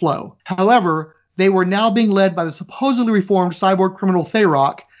going with the flow. However, they were now being led by the supposedly reformed cyborg criminal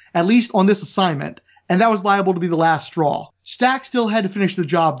Tharok, at least on this assignment, and that was liable to be the last straw. Stack still had to finish the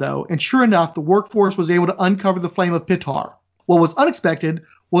job, though, and sure enough, the workforce was able to uncover the Flame of Pitar. What was unexpected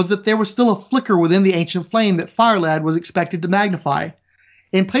was that there was still a flicker within the ancient flame that Fire Lad was expected to magnify.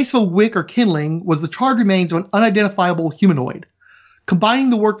 In place of a wick or kindling was the charred remains of an unidentifiable humanoid. Combining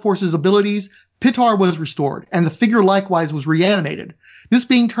the workforce's abilities, Pitar was restored, and the figure likewise was reanimated. This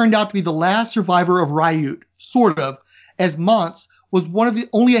being turned out to be the last survivor of Ryut, sort of, as Mons was one of the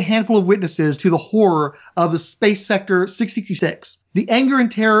only a handful of witnesses to the horror of the Space Sector 666. The anger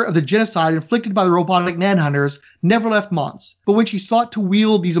and terror of the genocide inflicted by the robotic manhunters never left Mons, but when she sought to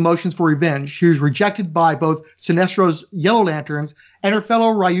wield these emotions for revenge, she was rejected by both Sinestro's Yellow Lanterns and her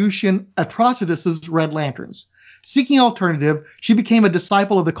fellow Ryutian Atrocitus' Red Lanterns. Seeking alternative, she became a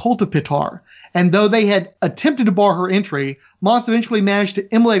disciple of the Cult of Pitar, and though they had attempted to bar her entry, Mons eventually managed to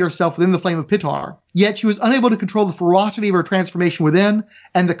immolate herself within the Flame of Pitar. Yet she was unable to control the ferocity of her transformation within,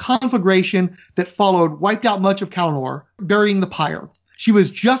 and the conflagration that followed wiped out much of Kalanor, burying the pyre. She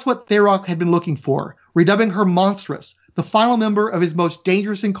was just what Tharok had been looking for, redubbing her Monstrous, the final member of his most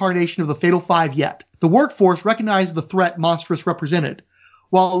dangerous incarnation of the Fatal Five yet. The workforce recognized the threat Monstrous represented,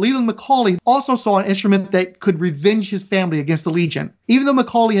 while Leland Macaulay also saw an instrument that could revenge his family against the Legion. Even though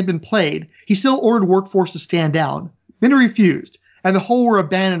Macaulay had been played, he still ordered Workforce to stand down. Many refused, and the whole were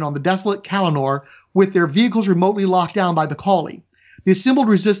abandoned on the desolate Kalanor with their vehicles remotely locked down by Macaulay. The assembled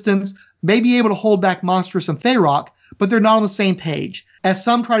resistance may be able to hold back Monstrous and Tharok, but they're not on the same page, as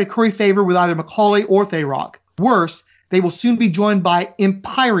some try to curry favor with either Macaulay or Tharok. Worse, they will soon be joined by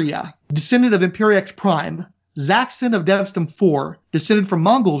Imperia, descendant of Imperiex Prime, Zaxxon of Devstum IV, descended from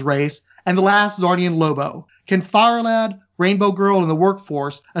Mongol's race, and the last Zardian Lobo. Can Fire Lad, Rainbow Girl, and the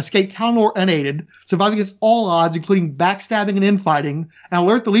workforce escape Kalanor unaided, survive against all odds, including backstabbing and infighting, and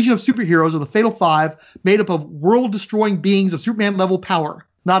alert the Legion of Superheroes of the Fatal Five, made up of world-destroying beings of Superman-level power?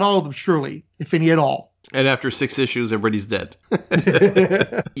 Not all of them, surely, if any at all. And after 6 issues, everybody's dead.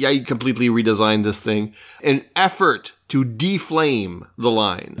 Yeah, he completely redesigned this thing. An effort to deflame the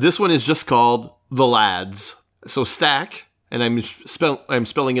line. This one is just called The Lads. So Stack, and I'm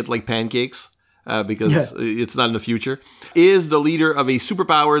spelling it like pancakes, because it's not in the future, is the leader of a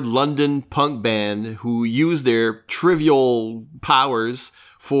superpowered London punk band who use their trivial powers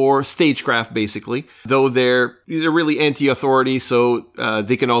for stagecraft, basically, though they're really anti-authority, so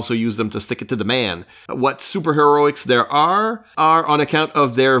they can also use them to stick it to the man. What superheroics there are on account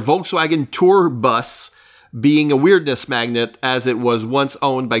of their Volkswagen tour bus being a weirdness magnet, as it was once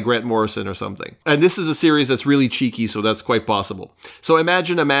owned by Grant Morrison or something. And this is a series that's really cheeky, so that's quite possible. So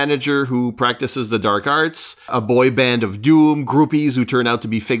imagine a manager who practices the dark arts, a boy band of doom, groupies who turn out to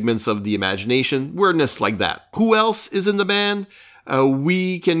be figments of the imagination, weirdness like that. Who else is in the band?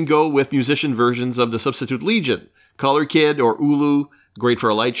 We can go with musician versions of the Substitute Legion. Color Kid or Ulu, great for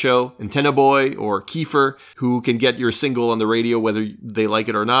a light show. Antenna Boy or Kiefer, who can get your single on the radio whether they like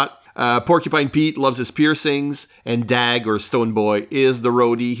it or not. Porcupine Pete loves his piercings, and Dag or Stone Boy is the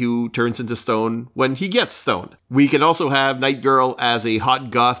roadie who turns into stone when he gets stoned. We can also have Night Girl as a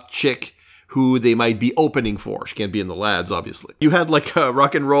hot goth chick who they might be opening for. She can't be in the Lads, obviously. You had like a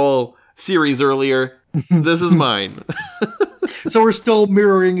rock and roll series earlier. This is mine. So we're still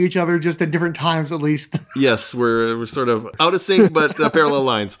mirroring each other, just at different times at least. Yes, we're sort of out of sync, but parallel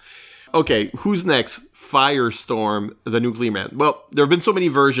lines. Okay, who's next? Firestorm, the Nuclear Man. Well, there have been so many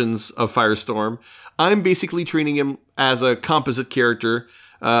versions of Firestorm. I'm basically treating him as a composite character,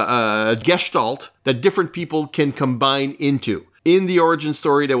 a gestalt that different people can combine into. In the origin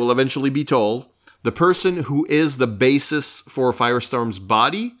story that will eventually be told, the person who is the basis for Firestorm's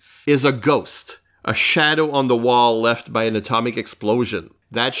body is a ghost, a shadow on the wall left by an atomic explosion.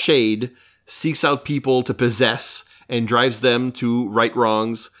 That shade seeks out people to possess and drives them to right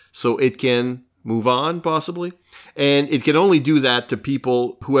wrongs so it can move on, possibly. And it can only do that to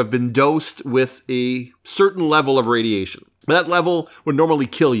people who have been dosed with a certain level of radiation. That level would normally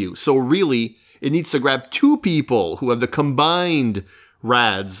kill you. So really, it needs to grab two people who have the combined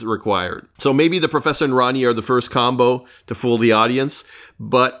rads required. So maybe the Professor and Ronnie are the first combo to fool the audience,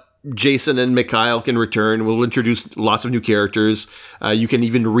 but Jason and Mikhail can return. We'll introduce lots of new characters. You can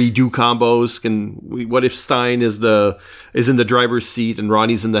even redo combos. What if Stein is in the driver's seat and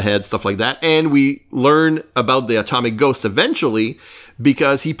Ronnie's in the head, stuff like that. And we learn about the Atomic Ghost eventually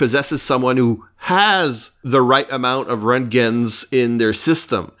because he possesses someone who has the right amount of Röntgens in their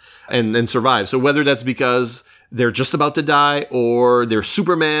system and survives. So whether that's because they're just about to die or they're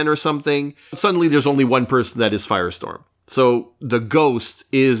Superman or something, suddenly there's only one person that is Firestorm. So the ghost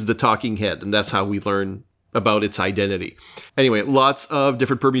is the talking head, and that's how we learn about its identity. Anyway, lots of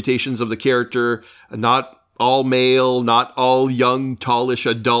different permutations of the character, not all male, not all young, tallish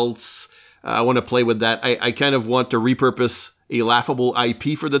adults. I want to play with that. I kind of want to repurpose a laughable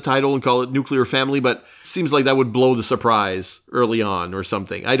IP for the title and call it Nuclear Family, but it seems like that would blow the surprise early on or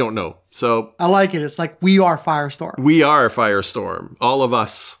something. I don't know. So I like it. It's like we are Firestorm. We are Firestorm. All of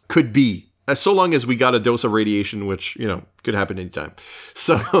us could be. So long as we got a dose of radiation, which, could happen anytime.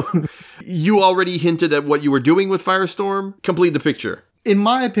 So you already hinted at what you were doing with Firestorm. Complete the picture. In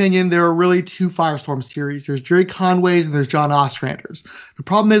my opinion, there are really two Firestorm series. There's Jerry Conway's and there's John Ostrander's. The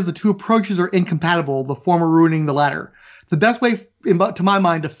problem is the two approaches are incompatible, the former ruining the latter. The best way, to my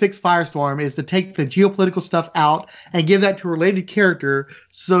mind, to fix Firestorm is to take the geopolitical stuff out and give that to a related character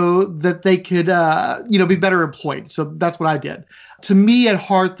so that they could, be better employed. So that's what I did. To me, at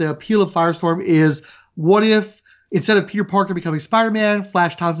heart, the appeal of Firestorm is, what if instead of Peter Parker becoming Spider-Man,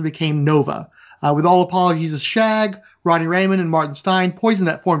 Flash Thompson became Nova? With all apologies to Shag, Rodney Raymond, and Martin Stein poisoned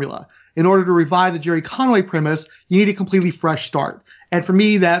that formula. In order to revive the Jerry Conway premise, you need a completely fresh start. And for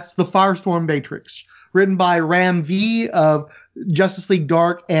me, that's the Firestorm Matrix. Written by Ram V of Justice League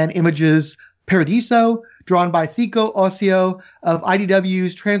Dark and Image's Paradiso, drawn by Fico Ossio of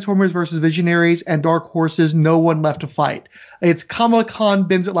IDW's Transformers vs. Visionaries and Dark Horse's No One Left to Fight. It's Kamala Khan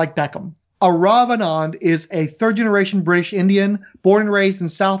bends it like Beckham. Arav Anand is a third-generation British Indian, born and raised in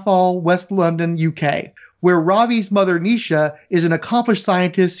Southall, West London, UK, where Ravi's mother, Nisha, is an accomplished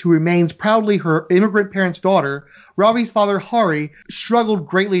scientist who remains proudly her immigrant parents' daughter. Ravi's father, Hari, struggled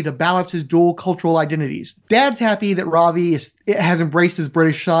greatly to balance his dual cultural identities. Dad's happy that Ravi has embraced his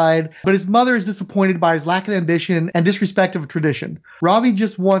British side, but his mother is disappointed by his lack of ambition and disrespect of tradition. Ravi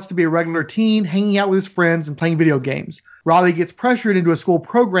just wants to be a regular teen, hanging out with his friends and playing video games. Ravi gets pressured into a school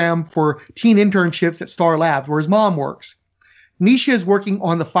program for teen internships at Star Labs, where his mom works. Nisha is working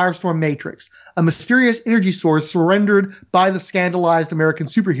on the Firestorm Matrix, a mysterious energy source surrendered by the scandalized American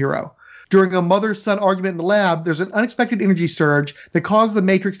superhero. During a mother-son argument in the lab, there's an unexpected energy surge that causes the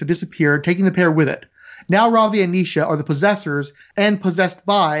Matrix to disappear, taking the pair with it. Now Ravi and Nisha are the possessors and possessed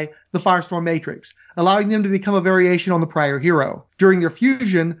by the Firestorm Matrix, allowing them to become a variation on the prior hero. During their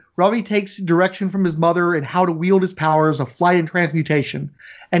fusion, Ravi takes direction from his mother in how to wield his powers of flight and transmutation,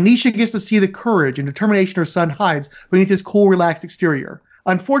 and Nisha gets to see the courage and determination her son hides beneath his cool, relaxed exterior.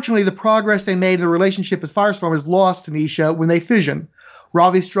 Unfortunately, the progress they made in the relationship as Firestorm is lost to Nisha when they fission.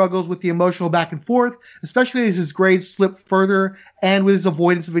 Ravi struggles with the emotional back and forth, especially as his grades slip further and with his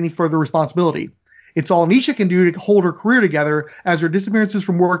avoidance of any further responsibility. It's all Nisha can do to hold her career together as her disappearances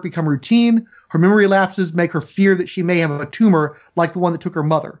from work become routine. Her memory lapses make her fear that she may have a tumor like the one that took her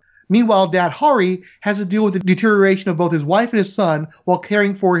mother. Meanwhile, Dad Hari has to deal with the deterioration of both his wife and his son while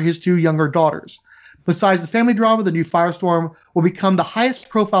caring for his two younger daughters. Besides the family drama, the new Firestorm will become the highest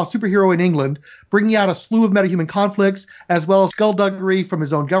profile superhero in England, bringing out a slew of metahuman conflicts, as well as skullduggery from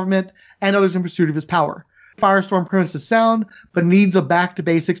his own government and others in pursuit of his power. Firestorm premise is sound, but needs a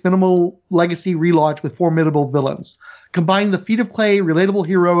back-to-basics minimal legacy relaunch with formidable villains. Combining the feat of clay, relatable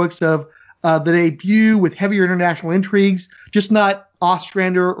heroics of the debut with heavier international intrigues, just not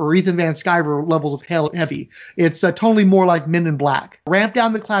Ostrander or Ethan Van Sciver levels of heavy. It's totally more like Men in Black. Ramp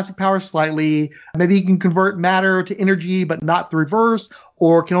down the classic powers slightly. Maybe you can convert matter to energy, but not the reverse,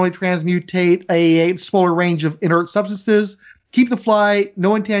 or can only transmutate a smaller range of inert substances. Keep the flight,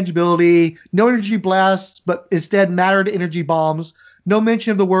 no intangibility, no energy blasts, but instead matter to energy bombs. No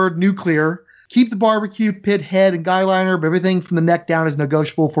mention of the word nuclear. Keep the barbecue pit head and guy liner, but everything from the neck down is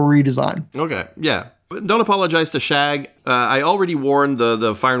negotiable for redesign. Okay, yeah. But don't apologize to Shag. I already warned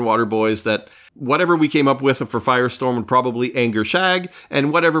the Fire and Water boys that whatever we came up with for Firestorm would probably anger Shag,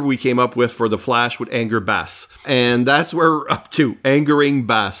 and whatever we came up with for the Flash would anger Bass. And that's where we're up to, angering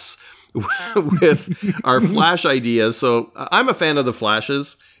Bass with our Flash ideas. So I'm a fan of the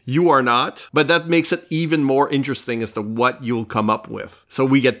Flashes. You are not, but that makes it even more interesting as to what you'll come up with. So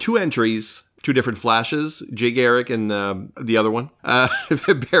we get 2 entries, 2 different Flashes, Jay Garrick and the other one,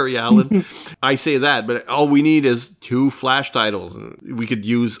 Barry Allen. I say that, but all we need is 2 Flash titles. And we could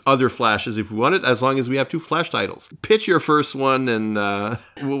use other Flashes if we wanted, as long as we have 2 Flash titles. Pitch your first one, and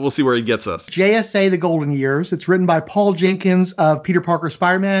we'll see where it gets us. JSA The Golden Years. It's written by Paul Jenkins of Peter Parker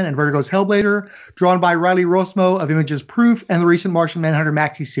Spider-Man and Vertigo's Hellblazer, drawn by Riley Rosmo of Image's Proof and the recent Martian Manhunter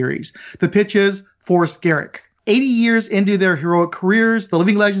Maxi series. The pitch is Forrest Garrick. 80 years into their heroic careers, the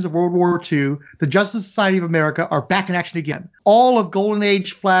living legends of World War II, the Justice Society of America, are back in action again. All of Golden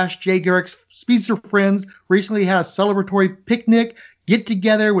Age Flash Jay Garrick's speedster friends recently had a celebratory picnic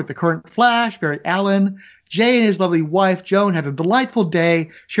get-together with the current Flash, Barry Allen. Jay and his lovely wife, Joan, had a delightful day,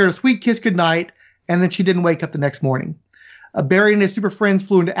 shared a sweet kiss goodnight, and then she didn't wake up the next morning. Barry and his super friends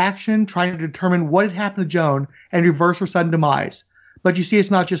flew into action, trying to determine what had happened to Joan and reverse her sudden demise. But you see, it's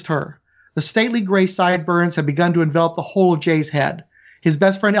not just her. The stately gray sideburns have begun to envelop the whole of Jay's head. His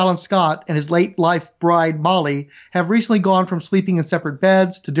best friend Alan Scott and his late-life bride Molly have recently gone from sleeping in separate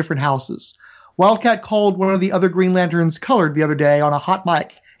beds to different houses. Wildcat called one of the other Green Lanterns colored the other day on a hot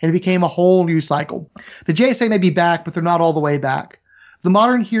mic, and it became a whole news cycle. The JSA may be back, but they're not all the way back. The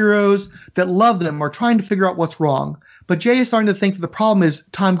modern heroes that love them are trying to figure out what's wrong, but Jay is starting to think that the problem is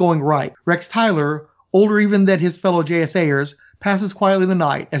time going right. Rex Tyler, older even than his fellow JSAers, passes quietly in the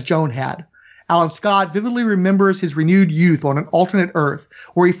night, as Joan had. Alan Scott vividly remembers his renewed youth on an alternate Earth,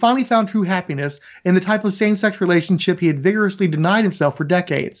 where he finally found true happiness in the type of same-sex relationship he had vigorously denied himself for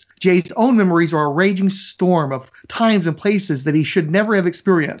decades. Jay's own memories are a raging storm of times and places that he should never have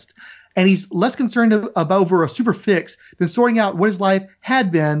experienced, and he's less concerned about over a super fix than sorting out what his life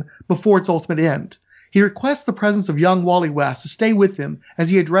had been before its ultimate end. He requests the presence of young Wally West to stay with him as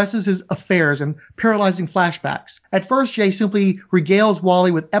he addresses his affairs and paralyzing flashbacks. At first, Jay simply regales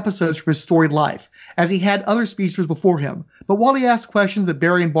Wally with episodes from his storied life, as he had other speedsters before him, but Wally asks questions that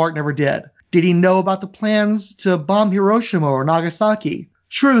Barry and Bart never did. Did he know about the plans to bomb Hiroshima or Nagasaki?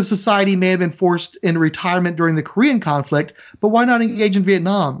 Sure, the society may have been forced into retirement during the Korean conflict, but why not engage in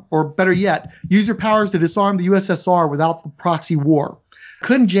Vietnam? Or better yet, use your powers to disarm the USSR without the proxy war?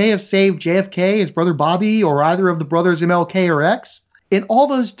 Couldn't Jay have saved JFK, his brother Bobby, or either of the brothers MLK or X? In all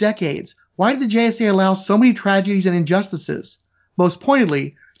those decades, why did the JSA allow so many tragedies and injustices? Most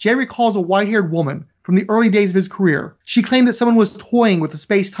pointedly, Jay recalls a white-haired woman from the early days of his career. She claimed that someone was toying with the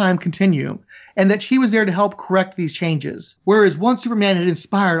space-time continuum, and that she was there to help correct these changes. Whereas once Superman had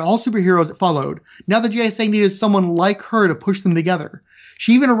inspired all superheroes that followed, now the JSA needed someone like her to push them together.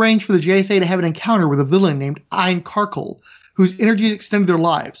 She even arranged for the JSA to have an encounter with a villain named Ein Karkel, whose energy extended their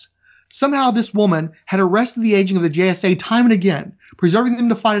lives. Somehow this woman had arrested the aging of the JSA time and again, preserving them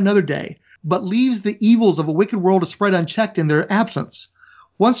to fight another day, but leaves the evils of a wicked world to spread unchecked in their absence.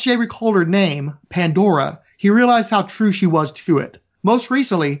 Once Jay recalled her name, Pandora, he realized how true she was to it. Most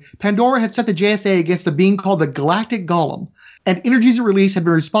recently, Pandora had set the JSA against a being called the Galactic Golem, and energies it released had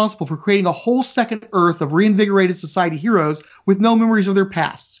been responsible for creating a whole second Earth of reinvigorated society heroes with no memories of their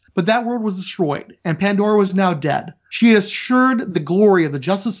pasts. But that world was destroyed, and Pandora was now dead. She had assured the glory of the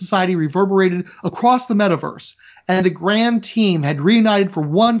Justice Society reverberated across the metaverse, and the Grand Team had reunited for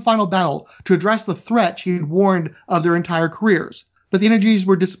one final battle to address the threat she had warned of their entire careers. But the energies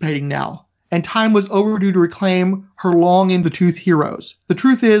were dissipating now, and time was overdue to reclaim her long-in-the-tooth heroes. The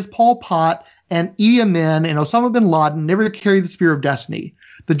truth is, Pol Pot and Idi Amin and Osama bin Laden never carried the spear of destiny.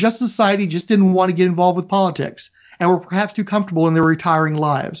 The Justice Society just didn't want to get involved with politics, and were perhaps too comfortable in their retiring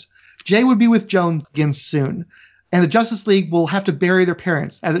lives. Jay would be with Joan again soon, and the Justice League will have to bury their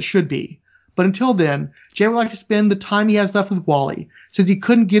parents, as it should be. But until then, Jay would like to spend the time he has left with Wally, since he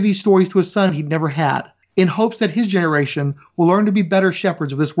couldn't give these stories to a son he'd never had, in hopes that his generation will learn to be better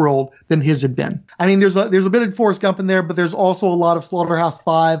shepherds of this world than his had been. I mean, there's a bit of Forrest Gump in there, but there's also a lot of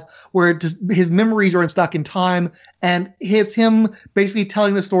Slaughterhouse-Five, where his memories are stuck in time, and it's him basically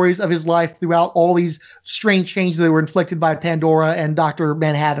telling the stories of his life throughout all these strange changes that were inflicted by Pandora and Dr.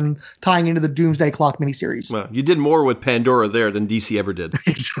 Manhattan, tying into the Doomsday Clock miniseries. Well, you did more with Pandora there than DC ever did.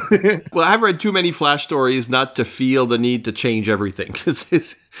 Well, I've read too many Flash stories not to feel the need to change everything.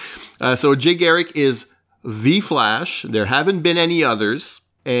 So Jay Garrick is the Flash. There haven't been any others.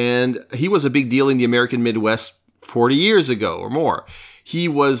 And he was a big deal in the American Midwest 40 years ago or more. He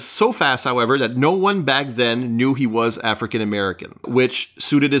was so fast, however, that no one back then knew he was African American, which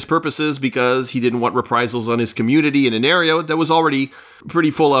suited his purposes because he didn't want reprisals on his community in an area that was already pretty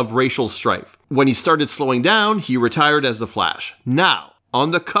full of racial strife. When he started slowing down, he retired as the Flash. Now,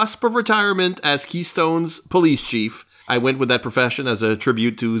 on the cusp of retirement as Keystone's police chief, I went with that profession as a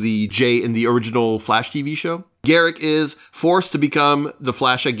tribute to the Jay in the original Flash TV show. Garrick is forced to become the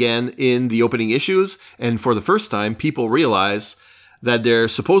Flash again in the opening issues, and for the first time, people realize that their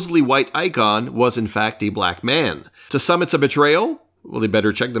supposedly white icon was in fact a black man. To some, it's a betrayal. Well, they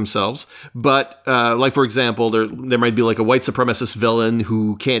better check themselves. But, like, for example, there might be like a white supremacist villain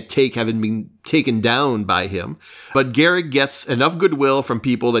who can't take having been taken down by him. But Garrick gets enough goodwill from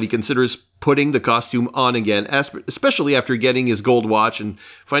people that he considers putting the costume on again, especially after getting his gold watch and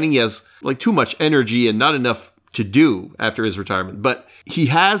finding he has like too much energy and not enough to do after his retirement. But he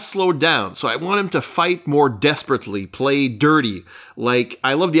has slowed down, so I want him to fight more desperately, play dirty. Like,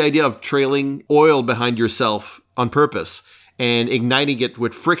 I love the idea of trailing oil behind yourself on purpose and igniting it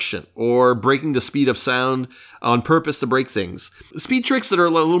with friction, or breaking the speed of sound on purpose to break things. Speed tricks that are a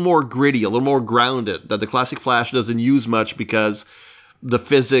little more gritty, a little more grounded, that the classic Flash doesn't use much because the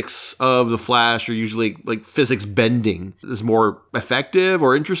physics of the Flash are usually like physics bending is more effective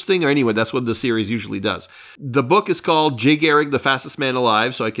or interesting, or anyway, that's what the series usually does. The book is called Jay Garrick, the Fastest Man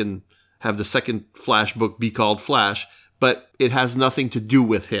Alive, so I can have the second Flash book be called Flash, but it has nothing to do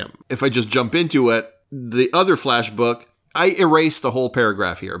with him. If I just jump into it, the other Flash book, I erased the whole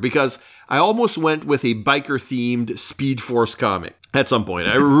paragraph here because I almost went with a biker-themed Speed Force comic at some point.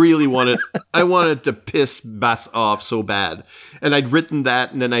 I really wanted to piss Bass off so bad. And I'd written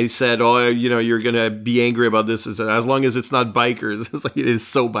that, and then I said, oh, you're going to be angry about this as long as it's not bikers. It's like, it is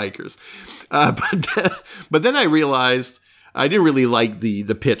so bikers. But then I realized I didn't really like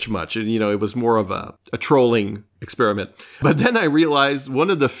the pitch much. And, it was more of a trolling experiment. But then I realized one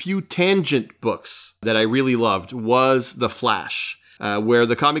of the few tangent books that I really loved was The Flash, where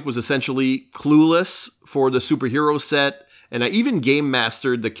the comic was essentially clueless for the superhero set. And I even game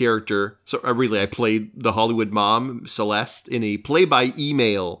mastered the character. So I played the Hollywood mom, Celeste, in a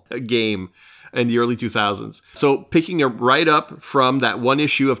play-by-email game in the early 2000s. So picking it right up from that one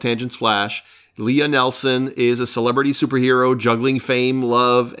issue of Tangent's Flash, Leah Nelson is a celebrity superhero juggling fame,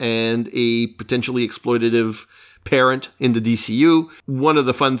 love, and a potentially exploitative parent in the DCU. One of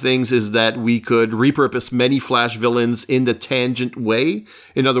the fun things is that we could repurpose many Flash villains in the Tangent way.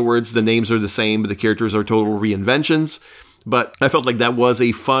 In other words, the names are the same, but the characters are total reinventions. But I felt like that was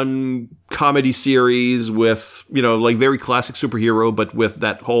a fun comedy series with, like very classic superhero, but with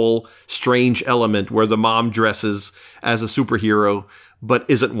that whole strange element where the mom dresses as a superhero, but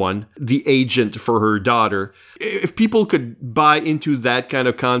isn't one, the agent for her daughter. If people could buy into that kind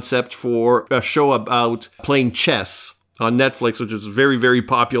of concept for a show about playing chess on Netflix, which is very, very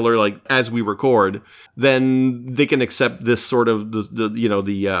popular, like as we record, then they can accept this sort of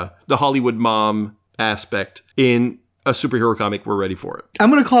the Hollywood mom aspect in a superhero comic. We're ready for it. I'm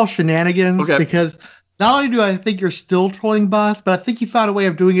going to call shenanigans because not only do I think you're still trolling Boss, but I think you found a way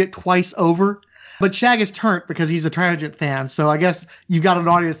of doing it twice over. But Shag is turnt because he's a Transient fan, so I guess you've got an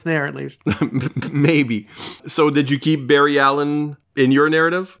audience there at least. Maybe. So did you keep Barry Allen in your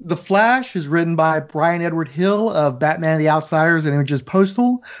narrative? The Flash is written by Brian Edward Hill of Batman and the Outsiders and Images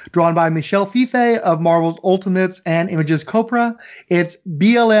Postal, drawn by Michel Fife of Marvel's Ultimates and Images Copra. It's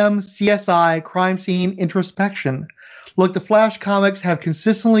BLM CSI crime scene introspection. Look, the Flash comics have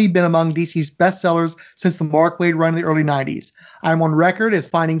consistently been among DC's bestsellers since the Mark Waid run in the early 90s. I'm on record as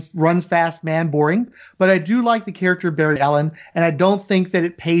finding Runs Fast Man boring, but I do like the character of Barry Allen, and I don't think that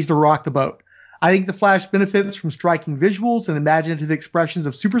it pays to rock the boat. I think the Flash benefits from striking visuals and imaginative expressions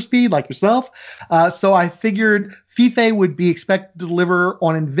of super speed like yourself, so I figured Fife would be expected to deliver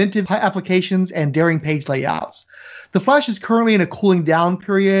on inventive applications and daring page layouts. The Flash is currently in a cooling down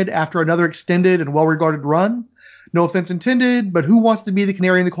period after another extended and well-regarded run. No offense intended, but who wants to be the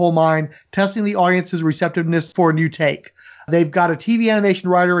canary in the coal mine, testing the audience's receptiveness for a new take? They've got a TV animation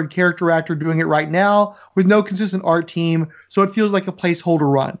writer and character actor doing it right now with no consistent art team, so it feels like a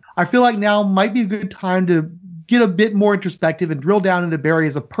placeholder run. I feel like now might be a good time to get a bit more introspective and drill down into Barry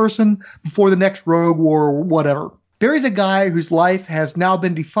as a person before the next Rogue War or whatever. Barry's a guy whose life has now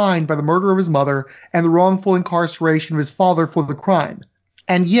been defined by the murder of his mother and the wrongful incarceration of his father for the crime.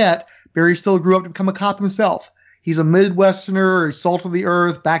 And yet, Barry still grew up to become a cop himself. He's a Midwesterner, a salt of the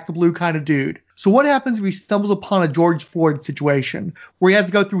earth, back to blue kind of dude. So what happens if he stumbles upon a George Floyd situation where he has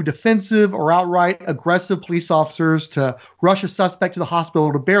to go through defensive or outright aggressive police officers to rush a suspect to the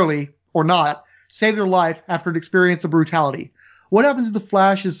hospital to barely, or not, save their life after an experience of brutality? What happens if the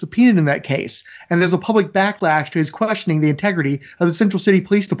Flash is subpoenaed in that case, and there's a public backlash to his questioning the integrity of the Central City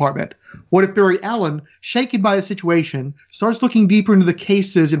Police Department? What if Barry Allen, shaken by the situation, starts looking deeper into the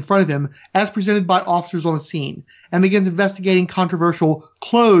cases in front of him as presented by officers on the scene, and begins investigating controversial,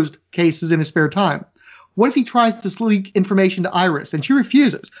 closed cases in his spare time? What if he tries to leak information to Iris, and she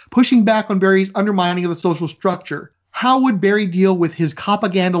refuses, pushing back on Barry's undermining of the social structure? How would Barry deal with his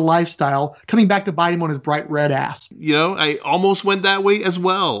propaganda lifestyle coming back to bite him on his bright red ass? You know, I almost went that way as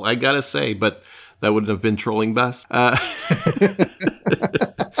well, I gotta say, but that wouldn't have been trolling best.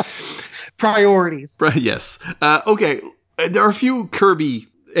 Priorities. Yes. Okay, there are a few Kirby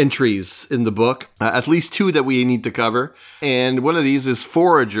entries in the book, at least two that we need to cover, and one of these is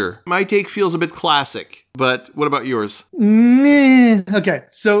Forager. My take feels a bit classic, but what about yours? Okay,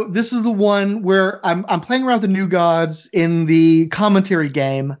 so this is the one where I'm playing around with the New Gods in the commentary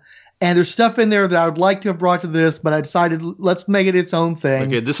game, and there's stuff in there that I would like to have brought to this, but I decided let's make it its own thing.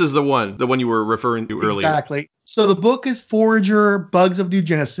 Okay, this is the one you were referring to earlier. Exactly. So the book is Forager, Bugs of New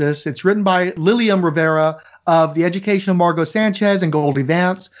Genesis. It's written by Lilium Rivera of The Education of Margot Sanchez and Goldie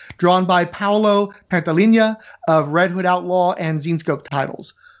Vance, drawn by Paolo Pantalina of Red Hood Outlaw and Zenescope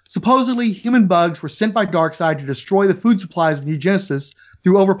titles. Supposedly, human bugs were sent by Darkseid to destroy the food supplies of New Genesis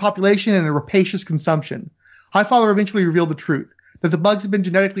through overpopulation and a rapacious consumption. Highfather eventually revealed the truth, that the bugs had been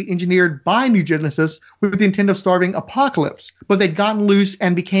genetically engineered by New Genesis with the intent of starving Apocalypse, but they'd gotten loose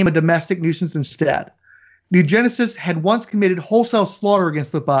and became a domestic nuisance instead. New Genesis had once committed wholesale slaughter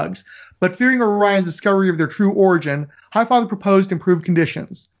against the bugs, but fearing Orion's discovery of their true origin, Highfather proposed improved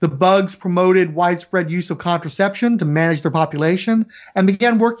conditions. The bugs promoted widespread use of contraception to manage their population, and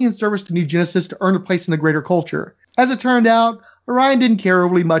began working in service to New Genesis to earn a place in the greater culture. As it turned out, Orion didn't care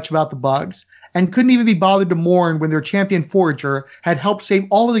overly much about the bugs, and couldn't even be bothered to mourn when their champion Forager had helped save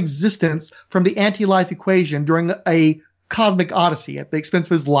all of existence from the anti-life equation during a cosmic odyssey at the expense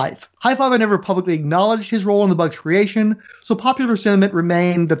of his life. Highfather never publicly acknowledged his role in the bugs' creation, so popular sentiment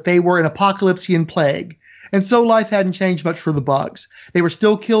remained that they were an apocalypsean plague. And so life hadn't changed much for the bugs. They were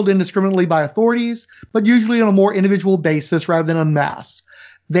still killed indiscriminately by authorities, but usually on a more individual basis rather than en masse.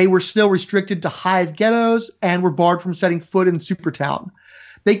 They were still restricted to hive ghettos and were barred from setting foot in Supertown.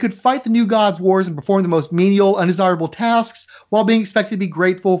 They could fight the New Gods' wars and perform the most menial, undesirable tasks while being expected to be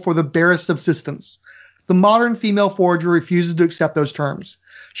grateful for the barest subsistence. The modern female Forager refuses to accept those terms.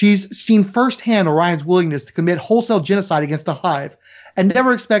 She's seen firsthand Orion's willingness to commit wholesale genocide against the Hive, and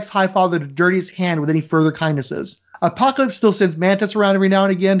never expects Highfather to dirty his hand with any further kindnesses. Apocalypse still sends Mantis around every now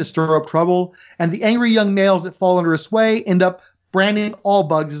and again to stir up trouble, and the angry young males that fall under his sway end up branding all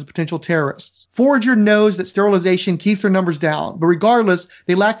bugs as potential terrorists. Forager knows that sterilization keeps their numbers down, but regardless,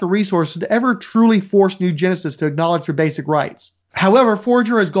 they lack the resources to ever truly force New Genesis to acknowledge their basic rights. However,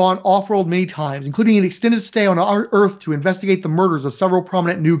 Forager has gone off-world many times, including an extended stay on our Earth to investigate the murders of several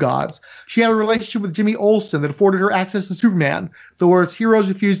prominent New Gods. She had a relationship with Jimmy Olsen that afforded her access to Superman, though Earth's heroes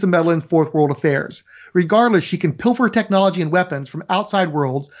refused to meddle in Fourth World affairs. Regardless, she can pilfer technology and weapons from outside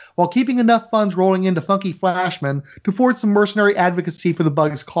worlds while keeping enough funds rolling into Funky Flashman to forge some mercenary advocacy for the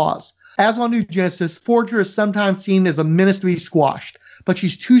bugs' cause. As on New Genesis, Forager is sometimes seen as a menace to be squashed, but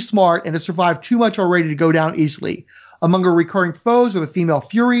she's too smart and has survived too much already to go down easily. Among her recurring foes are the female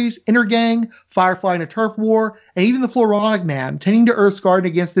Furies, Intergang, Firefly in a Turf War, and even the Floronic Man, tending to Earth's guard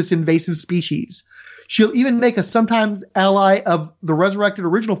against this invasive species. She'll even make a sometime ally of the resurrected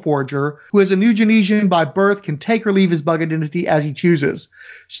original Forager, who as a New Genesian by birth can take or leave his bug identity as he chooses.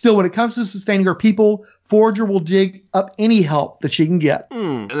 Still, when it comes to sustaining her people, Forager will dig up any help that she can get.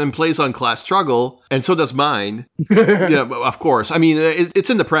 And then plays on class struggle, and so does mine. Yeah, of course. I mean, it's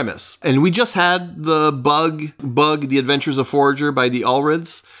in the premise. And we just had the Bug, The Adventures of Forager by the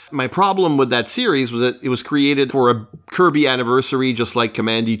Allreds. My problem with that series was that it was created for a Kirby anniversary, just like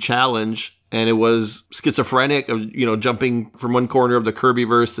Commandy Challenge. And it was schizophrenic, jumping from one corner of the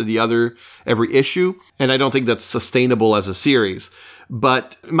Kirbyverse to the other every issue. And I don't think that's sustainable as a series.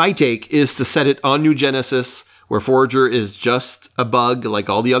 But my take is to set it on New Genesis, where Forager is just a bug like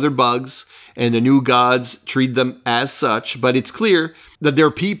all the other bugs, and the new gods treat them as such. But it's clear that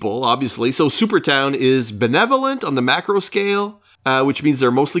they're people, obviously. So Supertown is benevolent on the macro scale, which means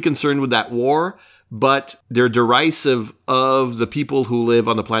they're mostly concerned with that war, but they're derisive of the people who live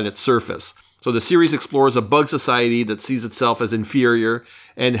on the planet's surface. So the series explores a bug society that sees itself as inferior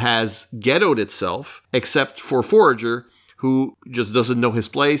and has ghettoed itself, except for Forager, who just doesn't know his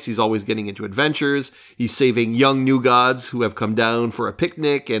place. He's always getting into adventures. He's saving young new gods who have come down for a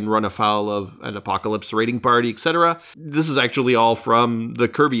picnic and run afoul of an apocalypse raiding party, etc. This is actually all from the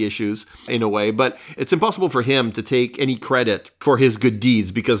Kirby issues in a way, but it's impossible for him to take any credit for his good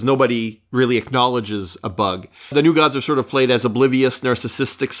deeds because nobody really acknowledges a bug. The new gods are sort of played as oblivious,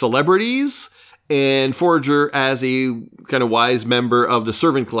 narcissistic celebrities, and Forager as a kind of wise member of the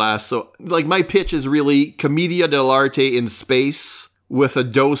servant class. So, my pitch is really Commedia dell'arte in space with a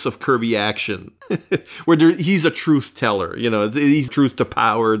dose of Kirby action, where he's a truth teller, he's truth to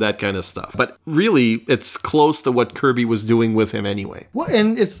power, that kind of stuff. But really, it's close to what Kirby was doing with him anyway. Well,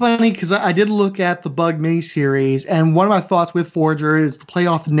 and it's funny because I did look at the Bug miniseries, and one of my thoughts with Forager is to play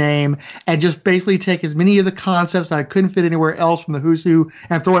off the name and just basically take as many of the concepts that I couldn't fit anywhere else from the Who's Who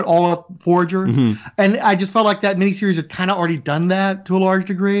and throw it all at Forager. Mm-hmm. And I just felt like that miniseries had kind of already done that to a large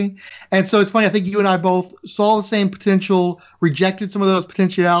degree. And so it's funny, I think you and I both saw the same potential, rejected some of those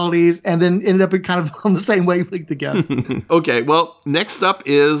potentialities, and then ended up kind of on the same wavelength again. Okay, well, next up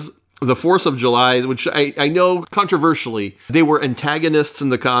is The Force of July, which I know controversially, they were antagonists in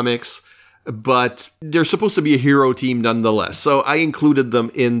the comics, but they're supposed to be a hero team nonetheless. So I included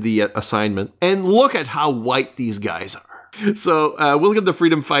them in the assignment. And look at how white these guys are. So we'll get the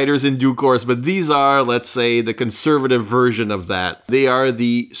Freedom Fighters in due course, but these are, let's say, the conservative version of that. They are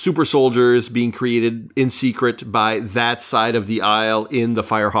the super soldiers being created in secret by that side of the aisle in the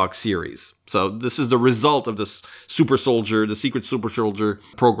Firehawk series. So this is the result of this super soldier, the secret super soldier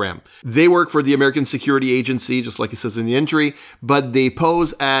program. They work for the American Security Agency, just like it says in the entry, but they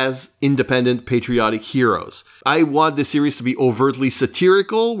pose as independent patriotic heroes. I want the series to be overtly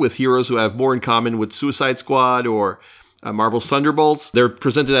satirical, with heroes who have more in common with Suicide Squad or Marvel's Thunderbolts. They're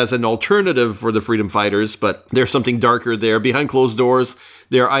presented as an alternative for the Freedom Fighters, but there's something darker there. Behind closed doors,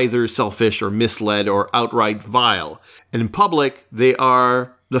 they're either selfish or misled or outright vile. And in public, they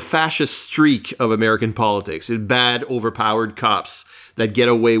are the fascist streak of American politics. Bad, overpowered cops that get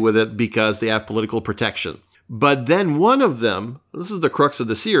away with it because they have political protection. But then one of them, this is the crux of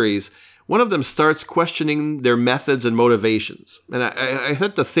the series, one of them starts questioning their methods and motivations. And I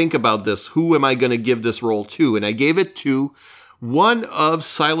had to think about this. Who am I going to give this role to? And I gave it to one of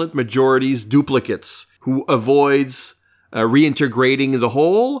Silent Majority's duplicates who avoids reintegrating the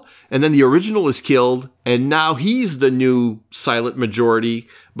whole. And then the original is killed. And now he's the new Silent Majority,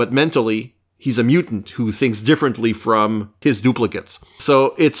 but mentally he's a mutant who thinks differently from his duplicates.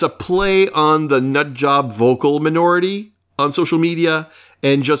 So it's a play on the nutjob vocal minority on social media,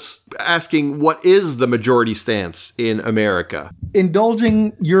 and just asking what is the majority stance in America.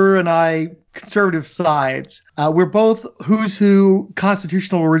 Indulging your and I conservative sides, we're both Who's Who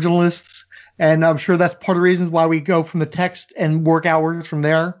constitutional originalists, and I'm sure that's part of the reasons why we go from the text and work outwards from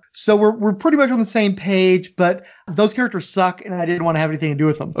there. So we're pretty much on the same page, but those characters suck, and I didn't want to have anything to do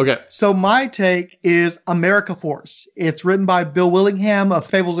with them. Okay. So my take is America Force. It's written by Bill Willingham of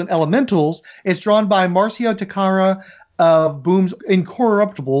Fables and Elementals. It's drawn by Marcio Takara of Boom's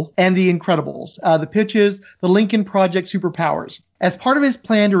Incorruptible and The Incredibles. The pitch is the Lincoln Project Superpowers. As part of his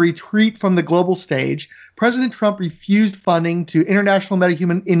plan to retreat from the global stage, President Trump refused funding to international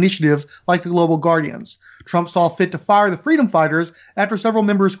metahuman initiatives like the Global Guardians. Trump saw fit to fire the Freedom Fighters after several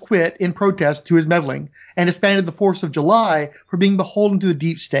members quit in protest to his meddling, and disbanded the Force of July for being beholden to the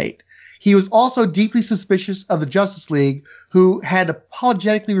deep state. He was also deeply suspicious of the Justice League, who had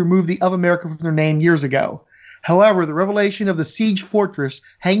apologetically removed the Of America from their name years ago. However, the revelation of the siege fortress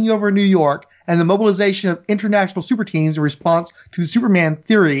hanging over New York and the mobilization of international super teams in response to the Superman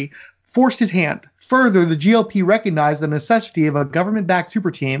theory forced his hand. Further, the GOP recognized the necessity of a government-backed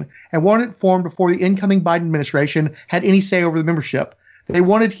super team and wanted it formed before the incoming Biden administration had any say over the membership. They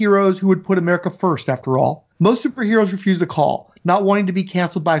wanted heroes who would put America first, after all. Most superheroes refused the call, not wanting to be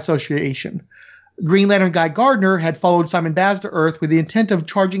canceled by association. Green Lantern Guy Gardner had followed Simon Baz to Earth with the intent of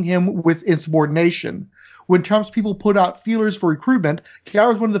charging him with insubordination. When Trump's people put out feelers for recruitment, Guy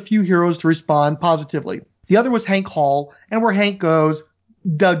was one of the few heroes to respond positively. The other was Hank Hall, and where Hank goes,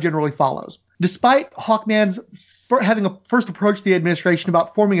 Doug generally follows. Despite Hawkman's having first approached the administration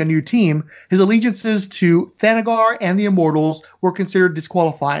about forming a new team, his allegiances to Thanagar and the Immortals were considered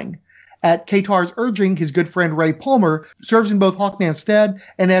disqualifying. At Katar's urging, his good friend Ray Palmer serves in both Hawkman's stead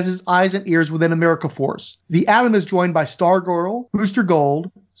and as his eyes and ears within America Force. The Atom is joined by Stargirl, Booster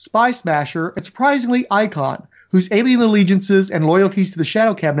Gold, Spy Smasher, and surprisingly Icon, whose alien allegiances and loyalties to the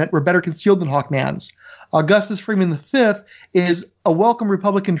Shadow Cabinet were better concealed than Hawkman's. Augustus Freeman V is a welcome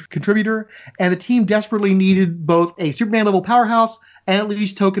Republican contributor, and the team desperately needed both a Superman-level powerhouse and at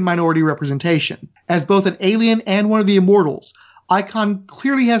least token minority representation. As both an alien and one of the Immortals, Icon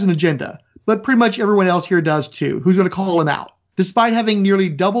clearly has an agenda, but pretty much everyone else here does too. Who's going to call him out? Despite having nearly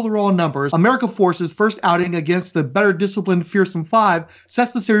double the raw numbers, America Force's first outing against the better disciplined Fearsome Five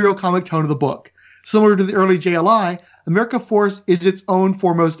sets the serial comic tone of the book. Similar to the early JLI, America Force is its own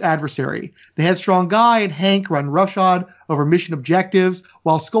foremost adversary. The headstrong Guy and Hank run roughshod over mission objectives,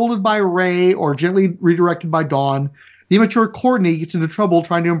 while scolded by Ray or gently redirected by Dawn. The immature Courtney gets into trouble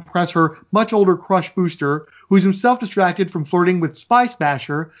trying to impress her much older crush Booster, who is himself distracted from flirting with Spy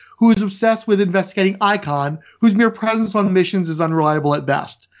Smasher, who is obsessed with investigating Icon, whose mere presence on missions is unreliable at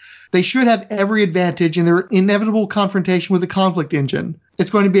best. They should have every advantage in their inevitable confrontation with the conflict engine. It's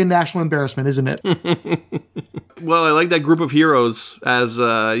going to be a national embarrassment, isn't it? Well, I like that group of heroes as,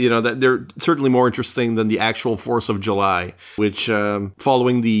 that they're certainly more interesting than the actual Force of July, which,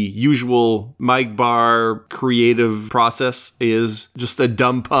 following the usual Mike Barr creative process, is just a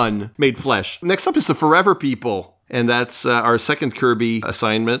dumb pun made flesh. Next up is the Forever People. And that's our second Kirby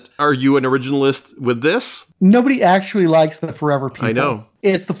assignment. Are you an originalist with this? Nobody actually likes the Forever People. I know.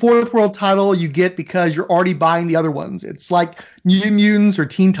 It's the fourth world title you get because you're already buying the other ones. It's like New Mutants or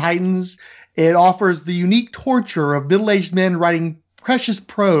Teen Titans. It offers the unique torture of middle-aged men writing precious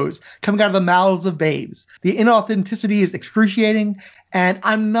prose coming out of the mouths of babes. The inauthenticity is excruciating, and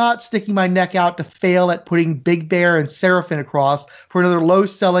I'm not sticking my neck out to fail at putting Big Bear and Seraphim across for another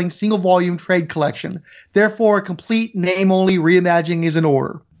low-selling single-volume trade collection. Therefore, a complete name-only reimagining is in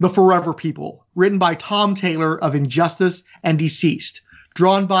order. The Forever People, written by Tom Taylor of Injustice and Deceased,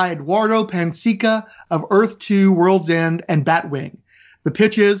 drawn by Eduardo Pansica of Earth 2, World's End, and Batwing. The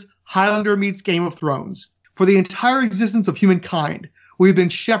pitch is Highlander meets Game of Thrones. For the entire existence of humankind, we have been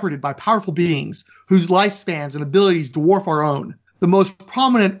shepherded by powerful beings whose lifespans and abilities dwarf our own. The most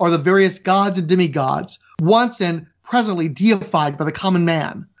prominent are the various gods and demigods, once and presently deified by the common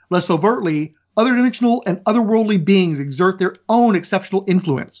man. Less overtly, other dimensional and otherworldly beings exert their own exceptional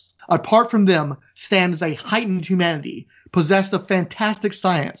influence. Apart from them stands a heightened humanity, possessed of fantastic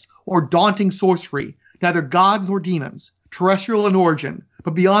science or daunting sorcery, neither gods nor demons, terrestrial in origin,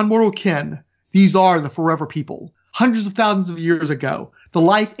 but beyond mortal ken. These are the Forever People. Hundreds of thousands of years ago, the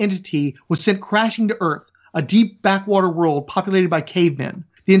life entity was sent crashing to Earth, a deep backwater world populated by cavemen.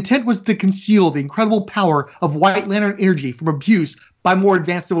 The intent was to conceal the incredible power of White Lantern energy from abuse by more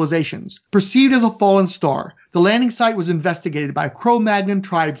advanced civilizations. Perceived as a fallen star, the landing site was investigated by Cro-Magnon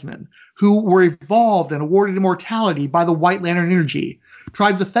tribesmen who were evolved and awarded immortality by the White Lantern energy.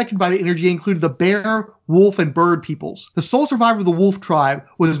 Tribes affected by the energy included the bear, wolf, and bird peoples. The sole survivor of the wolf tribe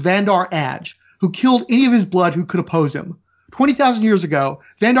was Vandar Adge, who killed any of his blood who could oppose him. 20,000 years ago,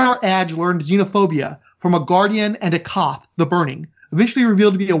 Vandar Adge learned xenophobia from a guardian and a Koth, the Burning, eventually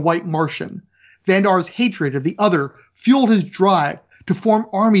revealed to be a white Martian. Vandar's hatred of the other fueled his drive to form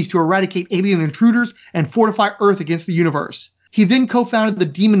armies to eradicate alien intruders and fortify Earth against the universe. He then co-founded the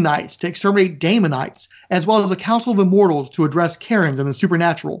Demon Knights to exterminate Daemonites, as well as the Council of Immortals to address Karens and the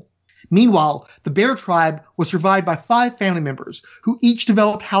supernatural. Meanwhile, the Bear tribe was survived by 5 family members, who each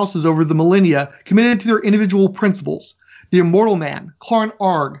developed houses over the millennia committed to their individual principles. The Immortal Man, Clarn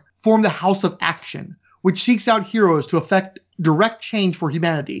Arg, formed the House of Action, which seeks out heroes to effect direct change for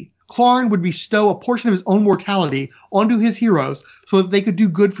humanity. Clarn would bestow a portion of his own mortality onto his heroes so that they could do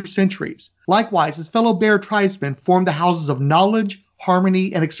good for centuries. Likewise, his fellow Bear tribesmen formed the Houses of Knowledge,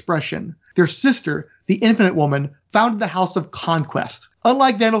 Harmony, and Expression. Their sister, the Infinite Woman, founded the House of Conquest.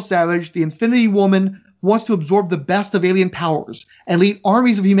 Unlike Vandal Savage, the Infinity Woman wants to absorb the best of alien powers and lead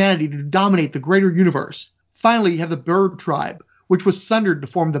armies of humanity to dominate the greater universe. Finally, you have the Bird tribe, which was sundered to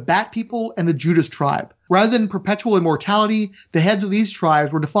form the Bat people and the Judas tribe. Rather than perpetual immortality, the heads of these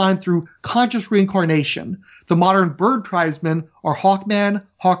tribes were defined through conscious reincarnation. The modern Bird tribesmen are Hawkman,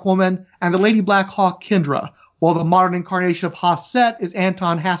 Hawkwoman, and the Lady Black Hawk Kendra, while the modern incarnation of Ha-Set is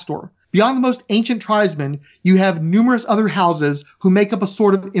Anton Hastor. Beyond the most ancient tribesmen, you have numerous other houses who make up a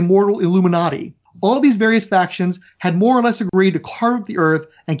sort of immortal Illuminati. All of these various factions had more or less agreed to carve up the Earth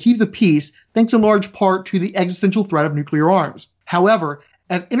and keep the peace, thanks in large part to the existential threat of nuclear arms. However,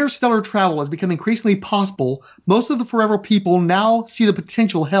 as interstellar travel has become increasingly possible, most of the Forever People now see the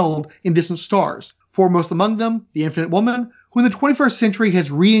potential held in distant stars. Foremost among them, the Infinite Woman, who in the 21st century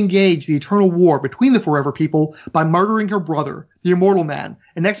has re-engaged the eternal war between the Forever People by murdering her brother, the Immortal Man,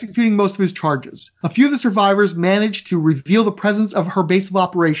 and executing most of his charges. A few of the survivors managed to reveal the presence of her base of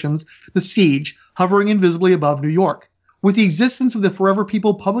operations, the Siege, hovering invisibly above New York. With the existence of the Forever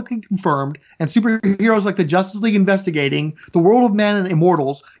People publicly confirmed, and superheroes like the Justice League investigating, the world of man and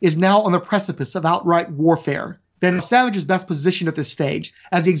immortals is now on the precipice of outright warfare. Vandal Savage is best positioned at this stage,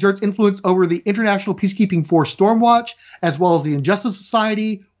 as he exerts influence over the international peacekeeping force Stormwatch, as well as the Injustice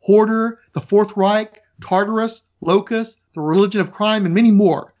Society, Horder, the Fourth Reich, Tartarus, Locust, the Religion of Crime, and many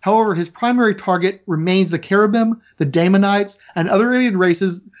more. However, his primary target remains the Cherubim, the Daemonites, and other alien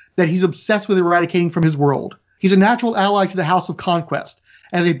races that he's obsessed with eradicating from his world. He's a natural ally to the House of Conquest,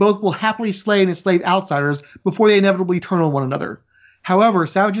 as they both will happily slay and enslave outsiders before they inevitably turn on one another. However,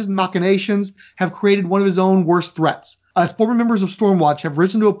 Savage's machinations have created one of his own worst threats, as former members of Stormwatch have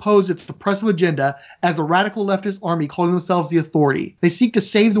risen to oppose its oppressive agenda as the radical leftist army calling themselves the Authority. They seek to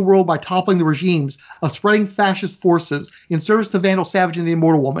save the world by toppling the regimes of spreading fascist forces in service to Vandal Savage and the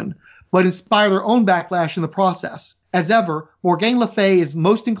Immortal Woman, but inspire their own backlash in the process. As ever, Morgane Le Fay is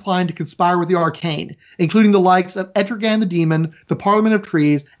most inclined to conspire with the arcane, including the likes of Etrigan the Demon, the Parliament of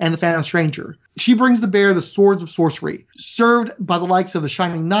Trees, and the Phantom Stranger. She brings to bear the swords of sorcery, served by the likes of the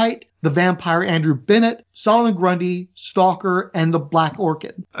Shining Knight, the vampire Andrew Bennett, Solomon Grundy, Stalker, and the Black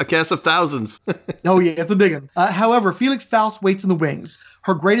Orchid. A cast of thousands. Oh yeah, it's a big one. However, Felix Faust waits in the wings,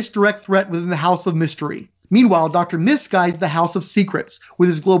 her greatest direct threat within the House of Mystery. Meanwhile, Dr. Mist guides the House of Secrets, with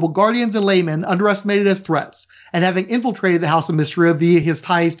his global guardians and laymen underestimated as threats, and having infiltrated the House of Mystery via his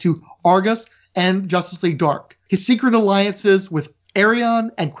ties to Argus and Justice League Dark. His secret alliances with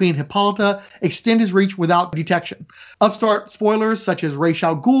Arion and Queen Hippolyta extend his reach without detection. Upstart spoilers such as Ra's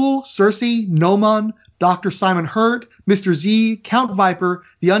al Ghul, Cersei, Nomon, Dr. Simon Hurt, Mr. Z, Count Viper,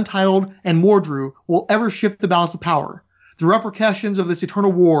 the Untitled, and Mordru will ever shift the balance of power. The repercussions of this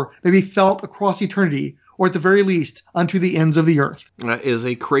eternal war may be felt across eternity, or at the very least, unto the ends of the earth. That is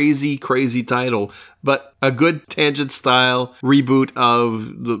a crazy, crazy title, but a good tangent-style reboot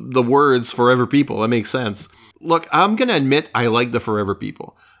of the words Forever People. That makes sense. Look, I'm going to admit I like the Forever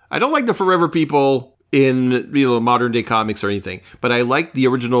People. I don't like the Forever People in modern-day comics or anything, but I like the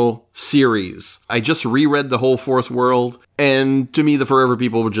original series. I just reread the whole Fourth World, and to me, the Forever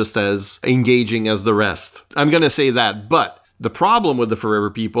People were just as engaging as the rest. I'm going to say that, but the problem with the Forever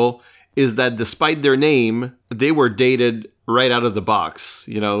People is that despite their name, they were dated right out of the box.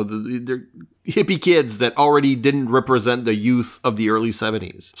 They're hippie kids that already didn't represent the youth of the early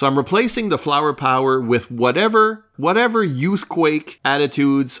 70s. So I'm replacing the flower power with whatever youthquake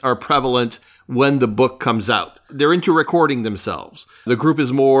attitudes are prevalent when the book comes out. They're into recording themselves. The group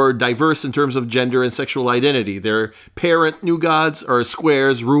is more diverse in terms of gender and sexual identity. Their parent new gods are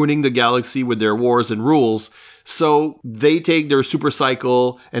squares ruining the galaxy with their wars and rules. So they take their super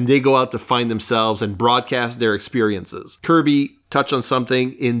cycle and they go out to find themselves and broadcast their experiences. Kirby touched on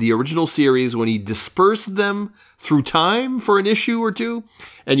something in the original series when he dispersed them through time for an issue or two.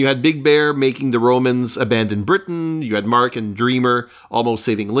 And you had Big Bear making the Romans abandon Britain. You had Mark and Dreamer almost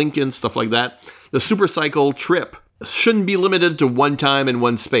saving Lincoln, stuff like that. The super cycle trip shouldn't be limited to one time and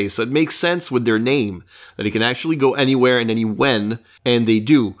one space. So it makes sense with their name that it can actually go anywhere and any when, and they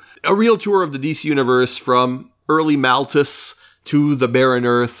do. A real tour of the DC universe from early Malthus to the Barren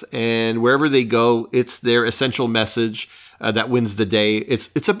Earth, and wherever they go, it's their essential message that wins the day.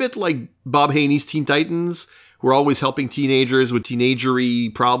 It's a bit like Bob Haney's Teen Titans, who are always helping teenagers with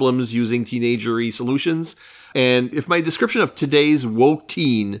teenagery problems using teenagery solutions. And if my description of today's woke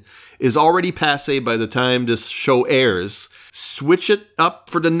teen is already passé by the time this show airs, switch it up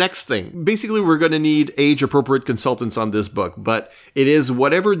for the next thing. Basically, we're going to need age-appropriate consultants on this book, but it is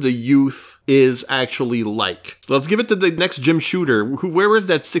whatever the youth is actually like. Let's give it to the next Jim Shooter. Where is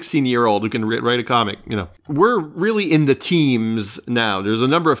that 16-year-old who can write a comic? We're really in the teams now. There's a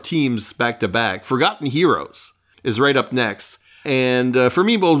number of teams back-to-back. Forgotten Heroes is right up next. And for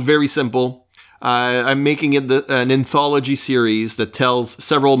me, both very simple. I'm making it an anthology series that tells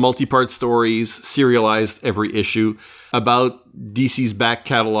several multi-part stories, serialized every issue, about DC's back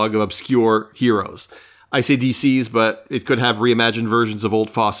catalog of obscure heroes. I say DC's, but it could have reimagined versions of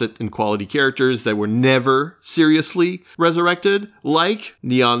old Fawcett and quality characters that were never seriously resurrected, like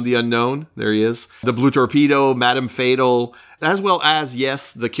Neon the Unknown, there he is, the Blue Torpedo, Madame Fatal, as well as,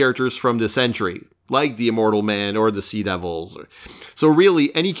 yes, the characters from this entry, like the Immortal Man or the Sea Devils. So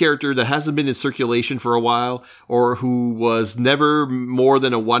really, any character that hasn't been in circulation for a while or who was never more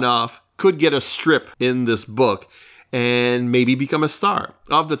than a one-off could get a strip in this book and maybe become a star.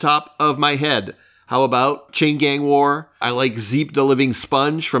 Off the top of my head, how about Chain Gang War? I like Zeep the Living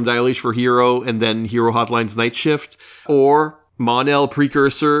Sponge from Dial H for Hero and then Hero Hotline's Night Shift. Or Mon-El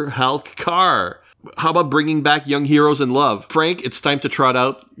precursor Hulk Carr. How about bringing back Young Heroes in Love? Frank, it's time to trot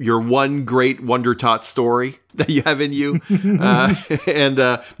out your one great Wonder Tot story that you have in you.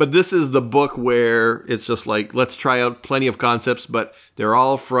 But this is the book where it's just like, let's try out plenty of concepts, but they're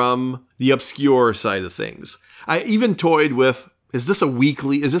all from the obscure side of things. I even toyed with, is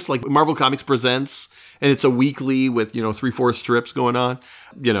this like Marvel Comics Presents? And it's a weekly with, 3-4 strips going on.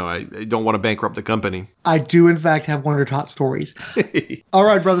 I don't want to bankrupt the company. I do, in fact, have Wonder Tot stories. All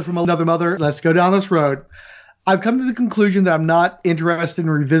right, brother from another mother, let's go down this road. I've come to the conclusion that I'm not interested in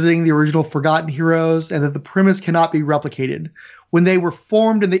revisiting the original Forgotten Heroes and that the premise cannot be replicated. When they were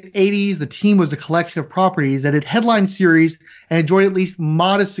formed in the 80s, the team was a collection of properties that had headlined series and enjoyed at least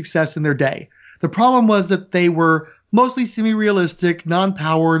modest success in their day. The problem was that they were mostly semi-realistic,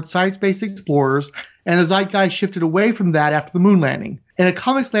 non-powered, science-based explorers, and the zeitgeist shifted away from that after the moon landing. In a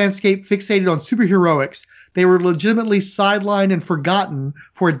comics landscape fixated on superheroics, they were legitimately sidelined and forgotten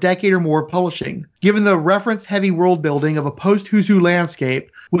for a decade or more of publishing. Given the reference-heavy world building of a post-Who's Who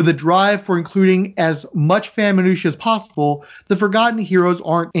landscape, with a drive for including as much fan minutia as possible, the Forgotten Heroes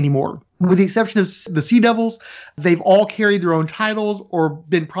aren't anymore. With the exception of the Sea Devils, they've all carried their own titles or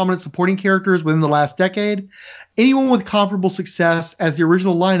been prominent supporting characters within the last decade. Anyone with comparable success as the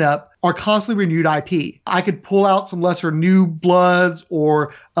original lineup are constantly renewed IP. I could pull out some lesser New Bloods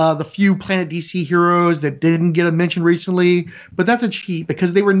or the few Planet DC heroes that didn't get a mention recently, but that's a cheat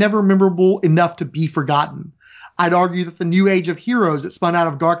because they were never memorable enough to be forgotten. I'd argue that the new age of heroes that spun out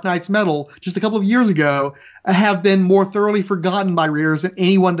of Dark Knight's Metal just a couple of years ago have been more thoroughly forgotten by readers than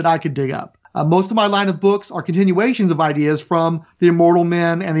anyone that I could dig up. Most of my line of books are continuations of ideas from The Immortal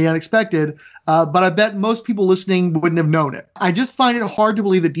Men and The Unexpected, but I bet most people listening wouldn't have known it. I just find it hard to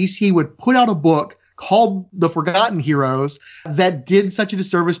believe that DC would put out a book called The Forgotten Heroes that did such a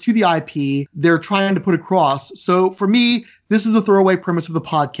disservice to the IP they're trying to put across. So for me, this is the throwaway premise of the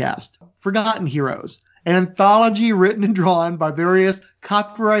podcast. Forgotten Heroes, an anthology written and drawn by various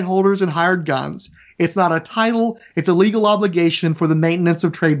copyright holders and hired guns. It's not a title, it's a legal obligation for the maintenance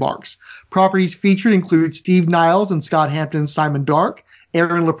of trademarks. Properties featured include Steve Niles and Scott Hampton's Simon Dark,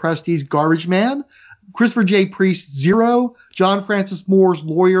 Aaron Lopresti's Garbage Man, Christopher J. Priest's Zero, John Francis Moore's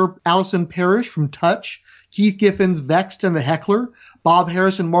lawyer Allison Parrish from Touch, Keith Giffen's Vexed and the Heckler, Bob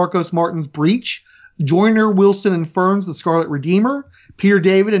Harris and Marcos Martin's Breach, Joyner, Wilson, and Fern's The Scarlet Redeemer, Peter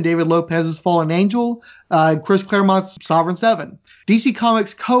David and David Lopez's Fallen Angel, Chris Claremont's Sovereign 7. DC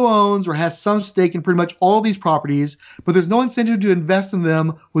Comics co-owns or has some stake in pretty much all of these properties, but there's no incentive to invest in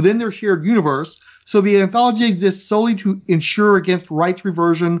them within their shared universe, so the anthology exists solely to ensure against rights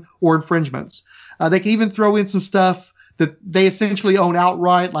reversion or infringements. They can even throw in some stuff that they essentially own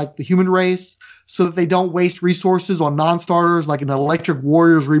outright, like the Human Race, so that they don't waste resources on non-starters like an Electric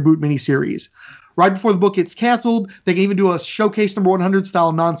Warriors reboot miniseries. Right before the book gets canceled, they can even do a Showcase number 100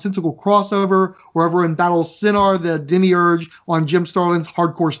 style nonsensical crossover where everyone battles Sinar the Demiurge on Jim Starlin's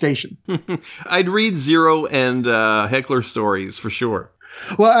Hardcore Station. I'd read Zero and Heckler stories for sure.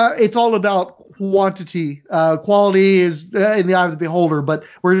 Well, it's all about quantity. Quality is in the eye of the beholder, but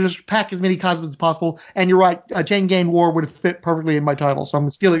we're going to just pack as many concepts as possible. And you're right, Chain Gang War would have fit perfectly in my title, so I'm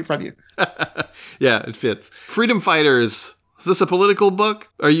stealing it from you. Yeah, it fits. Freedom Fighters. Is this a political book?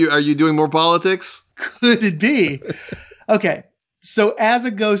 Are you doing more politics? Could it be? Okay, so as a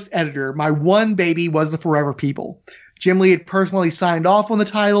Ghost editor, my one baby was the Forever People. Jim Lee had personally signed off on the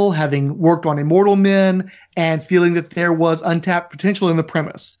title, having worked on Immortal Men, and feeling that there was untapped potential in the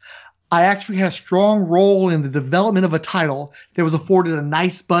premise. I actually had a strong role in the development of a title that was afforded a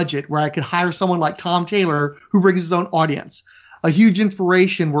nice budget where I could hire someone like Tom Taylor who brings his own audience. A huge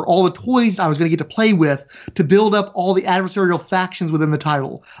inspiration were all the toys I was going to get to play with to build up all the adversarial factions within the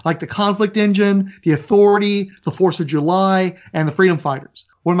title, like the Conflict Engine, the Authority, the Force of July, and the Freedom Fighters.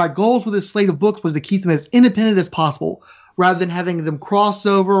 One of my goals with this slate of books was to keep them as independent as possible, rather than having them cross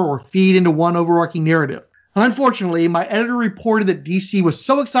over or feed into one overarching narrative. Unfortunately, my editor reported that DC was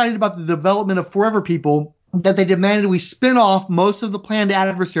so excited about the development of Forever People that they demanded we spin off most of the planned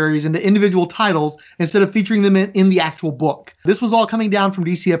adversaries into individual titles instead of featuring them in the actual book. This was all coming down from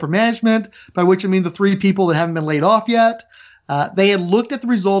DC upper management, by which I mean the 3 people that haven't been laid off yet. They had looked at the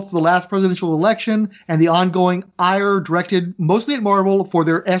results of the last presidential election and the ongoing ire directed mostly at Marvel for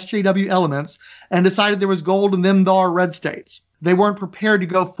their SJW elements and decided there was gold in them thar red states. They weren't prepared to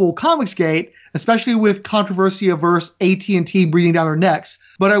go full Comicsgate, especially with controversy-averse AT&T breathing down their necks,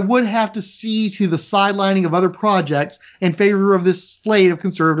 but I would have to see to the sidelining of other projects in favor of this slate of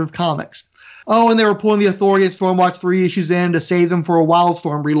conservative comics. Oh, and they were pulling the Authority and Stormwatch 3 issues in to save them for a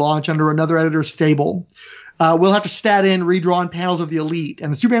Wildstorm relaunch under another editor's stable. We'll have to stat in redrawn panels of the Elite,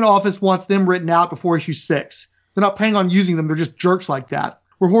 and the Superman office wants them written out before issue 6. They're not planning on using them, they're just jerks like that.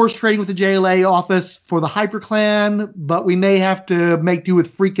 We're horse trading with the JLA office for the Hyper Clan, but we may have to make do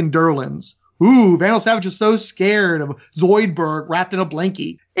with freaking Durlans. Ooh, Vandal Savage is so scared of Zoidberg wrapped in a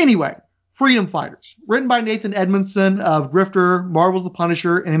blankie. Anyway, Freedom Fighters. Written by Nathan Edmondson of Grifter, Marvel's The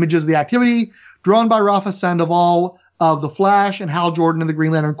Punisher, and Images of the Activity. Drawn by Rafa Sandoval of The Flash and Hal Jordan of the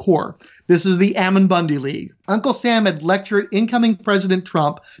Green Lantern Corps. This is the Ammon Bundy League. Uncle Sam had lectured incoming President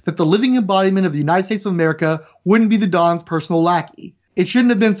Trump that the living embodiment of the United States of America wouldn't be the Don's personal lackey. It shouldn't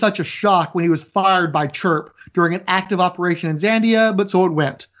have been such a shock when he was fired by Chirp during an active operation in Zandia, but so it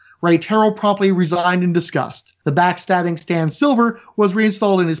went. Ray Terrell promptly resigned in disgust. The backstabbing Stan Silver was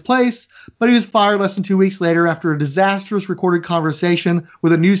reinstalled in his place, but he was fired less than 2 weeks later after a disastrous recorded conversation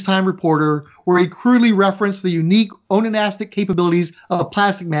with a Newstime reporter where he crudely referenced the unique onanastic capabilities of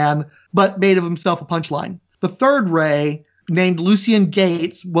Plastic Man, but made of himself a punchline. The third Ray, named Lucian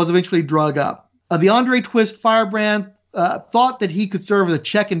Gates, was eventually drug up. The Andre Twist Firebrand thought that he could serve as a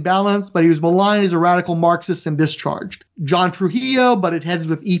check and balance, but he was maligned as a radical Marxist and discharged. John Trujillo butted heads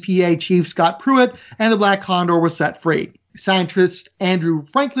with EPA Chief Scott Pruitt, and the Black Condor was set free. Scientist Andrew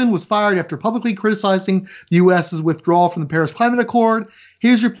Franklin was fired after publicly criticizing the U.S.'s withdrawal from the Paris Climate Accord.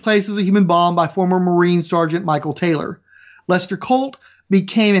 He was replaced as a human bomb by former Marine Sergeant Michael Taylor. Lester Colt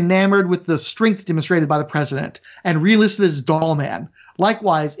became enamored with the strength demonstrated by the president and re-enlisted as Dollman.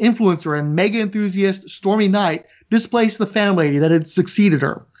 Likewise, influencer and mega enthusiast Stormy Knight displaced the Phantom Lady that had succeeded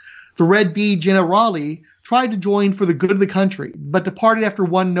her. The Red Bee Jenna Raleigh tried to join for the good of the country, but departed after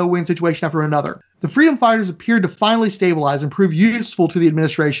one no-win situation after another. The Freedom Fighters appeared to finally stabilize and prove useful to the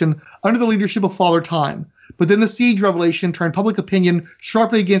administration under the leadership of Father Time. But then the Siege revelation turned public opinion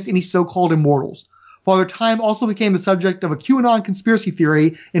sharply against any so-called immortals. Father Time also became the subject of a QAnon conspiracy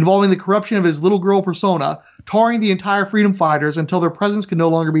theory involving the corruption of his little girl persona, tarring the entire Freedom Fighters until their presence could no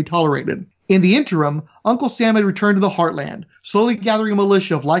longer be tolerated. In the interim, Uncle Sam had returned to the Heartland, slowly gathering a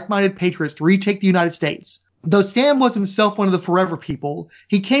militia of like-minded patriots to retake the United States. Though Sam was himself one of the Forever People,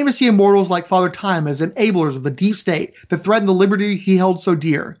 he came to see immortals like Father Time as enablers of the deep state that threatened the liberty he held so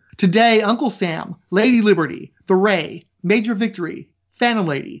dear. Today, Uncle Sam, Lady Liberty, the Ray, Major Victory, Phantom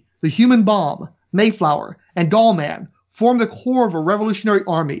Lady, the Human Bomb, Mayflower, and Dollman form the core of a revolutionary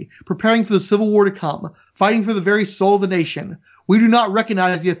army, preparing for the Civil War to come, fighting for the very soul of the nation. We do not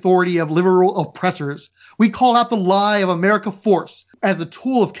recognize the authority of liberal oppressors. We call out the lie of America Force as the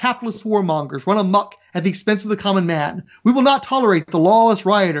tool of capitalist warmongers run amok at the expense of the common man. We will not tolerate the lawless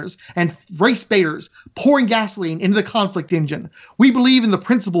rioters and race baiters pouring gasoline into the conflict engine. We believe in the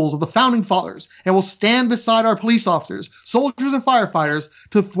principles of the Founding Fathers and will stand beside our police officers, soldiers, and firefighters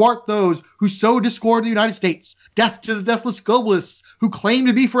to thwart those who sow discord in the United States. Death to the deathless globalists who claim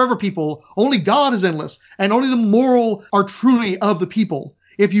to be Forever People. Only God is endless, and only the moral are truly of the people.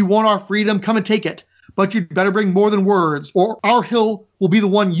 If you want our freedom, come and take it. But you'd better bring more than words, or our hill will be the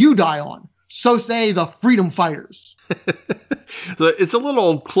one you die on. So say the Freedom Fighters. So it's a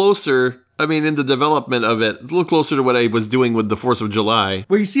little closer, I mean, in the development of it, it's a little closer to what I was doing with the 4th of July.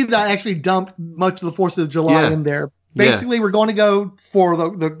 Well, you see that I actually dumped much of the 4th of July in there. Basically, we're going to go for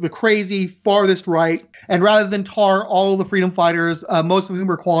the crazy farthest right, and rather than tar all of the Freedom Fighters, most of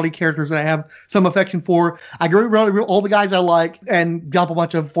whom are quality characters that I have some affection for, I get rid of all the guys I like and dump a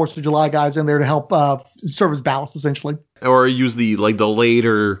bunch of 4th of July guys in there to help serve as ballast, essentially. Or use the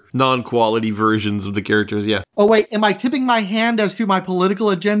later non-quality versions of the characters, yeah. Oh, wait, am I tipping my hand as to my political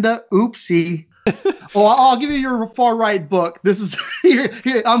agenda? Oopsie. Oh, I'll give you your far-right book. This is here,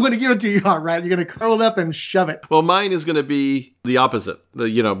 I'm going to give it to you, all right? You're going to curl it up and shove it. Well, mine is going to be the opposite,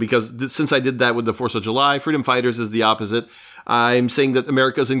 because since I did that with the 4th of July, Freedom Fighters is the opposite. I'm saying that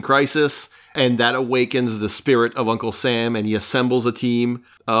America's in crisis, and that awakens the spirit of Uncle Sam, and he assembles a team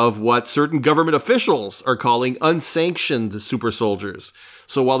of what certain government officials are calling unsanctioned super soldiers.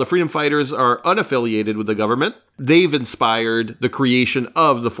 So while the Freedom Fighters are unaffiliated with the government, they've inspired the creation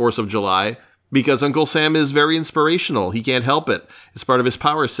of the 4th of July, because Uncle Sam is very inspirational. He can't help it. It's part of his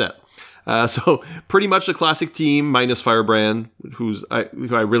power set. So pretty much the classic team, minus Firebrand, who I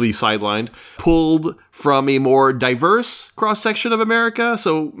really sidelined, pulled from a more diverse cross-section of America.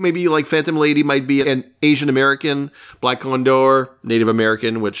 So maybe like Phantom Lady might be an Asian American, Black Condor, Native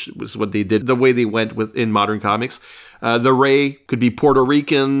American, which was what they did, the way they went with in modern comics. The Ray could be Puerto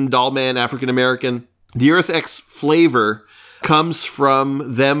Rican, Dollman, African American. The Earth X flavor comes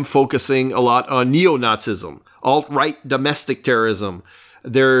from them focusing a lot on neo-Nazism, alt-right domestic terrorism.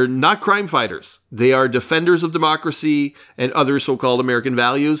 They're not crime fighters. They are defenders of democracy and other so-called American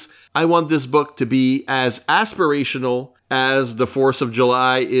values. I want this book to be as aspirational as The Force of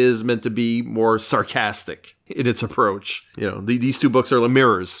July is meant to be more sarcastic in its approach. These two books are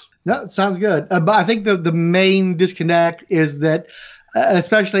mirrors. No, sounds good. But I think the main disconnect is that,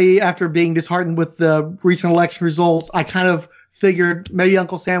 especially after being disheartened with the recent election results, I kind of figured maybe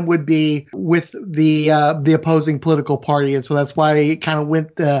Uncle Sam would be with the opposing political party, and so that's why it kind of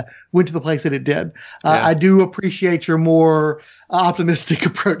went to the place that it did. I do appreciate your more optimistic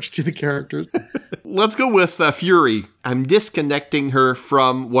approach to the characters. Let's go with Fury. I'm disconnecting her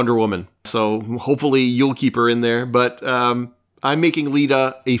from Wonder Woman, so hopefully you'll keep her in there. But I'm making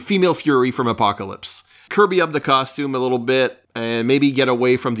Lita a female Fury from Apocalypse. Kirby up the costume a little bit and maybe get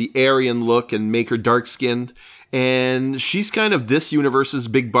away from the Aryan look and make her dark-skinned. And she's kind of this universe's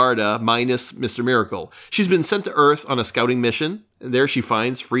Big Barda minus Mr. Miracle. She's been sent to Earth on a scouting mission, and there she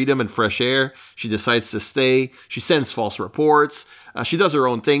finds freedom and fresh air. She decides to stay. She sends false reports. She does her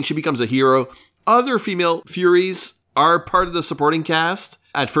own thing. She becomes a hero. Other female Furies are part of the supporting cast.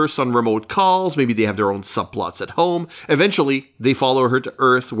 At first on remote calls, maybe they have their own subplots at home. Eventually, they follow her to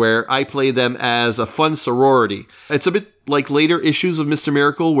Earth, where I play them as a fun sorority. It's a bit like later issues of Mr.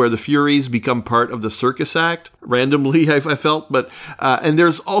 Miracle, where the Furies become part of the circus act, randomly, I felt. But and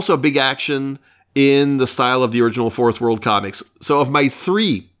there's also big action in the style of the original Fourth World comics. So of my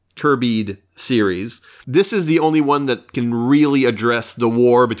 3 Kirby'd series, this is the only one that can really address the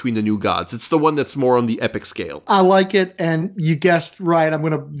war between the new gods. It's the one that's more on the epic scale. I like it, and you guessed right. I'm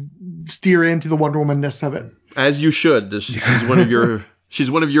going to steer into the Wonder Woman-ness of it. As you should. She's one of your she's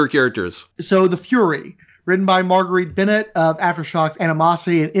one of your characters. So the Fury, written by Marguerite Bennett of Aftershocks,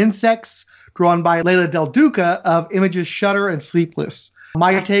 Animosity, and Insects, drawn by Leila Del Duca of Images, Shudder, and Sleepless.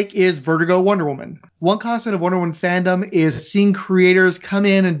 My take is Vertigo Wonder Woman. One constant of Wonder Woman fandom is seeing creators come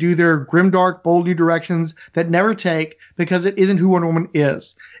in and do their grimdark, bold new directions that never take because it isn't who Wonder Woman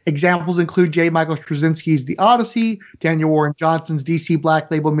is. Examples include J. Michael Straczynski's The Odyssey, Daniel Warren Johnson's DC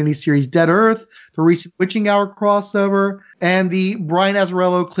Black Label miniseries Dead Earth, the recent Witching Hour crossover, and the Brian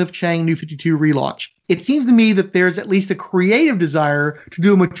Azzarello Cliff Chiang New 52 relaunch. It seems to me that there's at least a creative desire to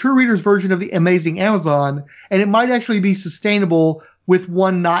do a mature reader's version of the Amazing Amazon, and it might actually be sustainable with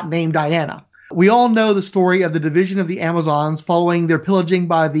one not named Diana. We all know the story of the division of the Amazons following their pillaging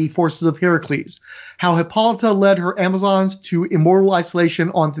by the forces of Heracles, how Hippolyta led her Amazons to immortal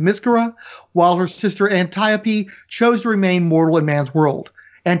isolation on Themyscira, while her sister Antiope chose to remain mortal in man's world.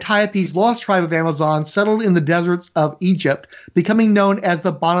 Antiope's lost tribe of Amazons settled in the deserts of Egypt, becoming known as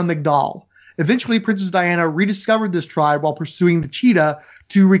the Bana Migdal. Eventually, Princess Diana rediscovered this tribe while pursuing the cheetah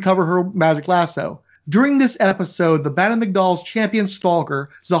to recover her magic lasso. During this episode, the Bana Migdal's champion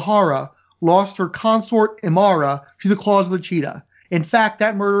stalker, Zahara, lost her consort, Imara, to the claws of the cheetah. In fact,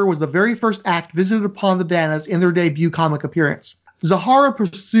 that murder was the very first act visited upon the Banas in their debut comic appearance. Zahara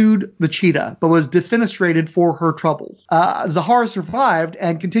pursued the cheetah, but was defenestrated for her troubles. Zahara survived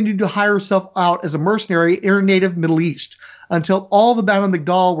and continued to hire herself out as a mercenary in her native Middle East, until all the Bana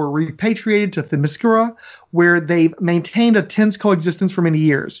Migdal were repatriated to Themyscira, where they've maintained a tense coexistence for many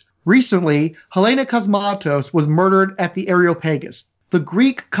years. Recently, Helena Cosmatos was murdered at the Areopagus. The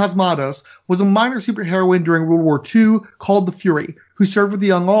Greek Cosmatos was a minor superheroine during World War II called the Fury, who served with the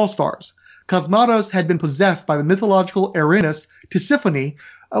Young All-Stars. Cosmatos had been possessed by the mythological Erinnys, Tisiphone,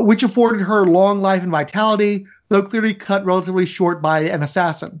 which afforded her long life and vitality, though clearly cut relatively short by an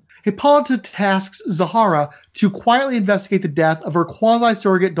assassin. Hippolyta tasks Zahara to quietly investigate the death of her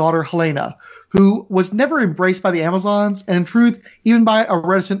quasi-surrogate daughter Helena, who was never embraced by the Amazons, and in truth, even by a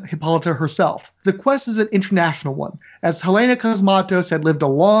reticent Hippolyta herself. The quest is an international one, as Helena Cosmatos had lived a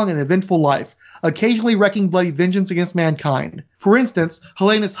long and eventful life, occasionally wreaking bloody vengeance against mankind. For instance,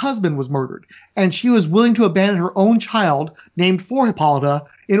 Helena's husband was murdered, and she was willing to abandon her own child, named for Hippolyta,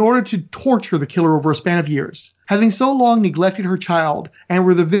 in order to torture the killer over a span of years. Having so long neglected her child, and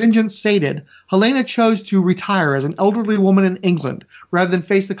with the vengeance sated, Helena chose to retire as an elderly woman in England, rather than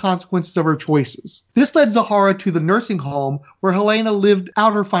face the consequences of her choices. This led Zahara to the nursing home where Helena lived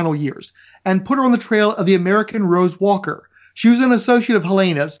out her final years, and put her on the trail of the American Rose Walker, She was an associate of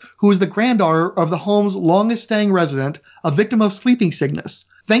Helena's, who was the granddaughter of the home's longest-staying resident, a victim of sleeping sickness.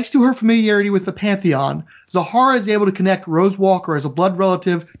 Thanks to her familiarity with the Pantheon, Zahara is able to connect Rose Walker as a blood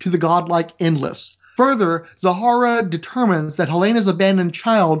relative to the godlike Endless. Further, Zahara determines that Helena's abandoned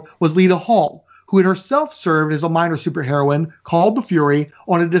child was Lita Hall, who had herself served as a minor superheroine called the Fury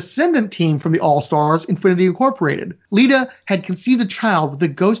on a descendant team from the All-Stars, Infinity Incorporated. Lita had conceived a child with the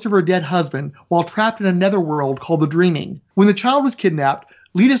ghost of her dead husband while trapped in a netherworld called the Dreaming. When the child was kidnapped,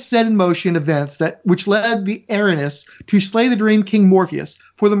 Lita set in motion events which led the Erinyes to slay the Dream King Morpheus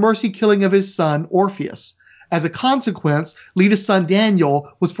for the mercy killing of his son Orpheus. As a consequence, Lita's son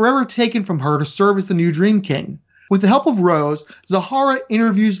Daniel was forever taken from her to serve as the new Dream King. With the help of Rose, Zahara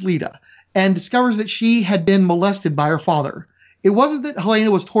interviews Lita and discovers that she had been molested by her father. It wasn't that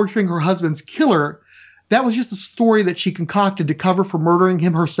Helena was torturing her husband's killer. That was just a story that she concocted to cover for murdering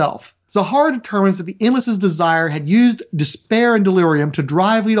him herself. Zahara determines that the Endless's desire had used despair and delirium to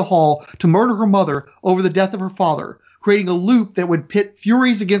drive Lita Hall to murder her mother over the death of her father, creating a loop that would pit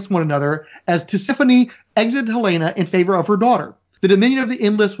Furies against one another as Tisiphone exited Helena in favor of her daughter. The dominion of the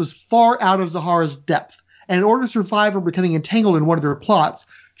Endless was far out of Zahara's depth, and in order to survive from becoming entangled in one of their plots,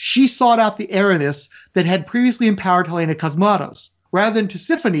 she sought out the Erinyes that had previously empowered Helena Cosmatos. Rather than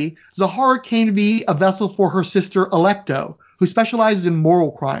Tisiphone, Zahara came to be a vessel for her sister Alecto, who specializes in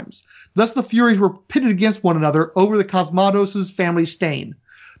moral crimes. Thus the Furies were pitted against one another over the Cosmatos' family stain.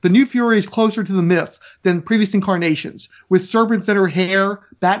 The new Fury is closer to the myths than previous incarnations, with serpents in her hair,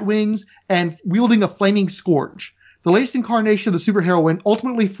 bat wings, and wielding a flaming scourge. The latest incarnation of the superheroine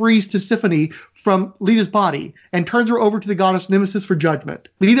ultimately frees Tisiphone from Lita's body and turns her over to the goddess Nemesis for judgment.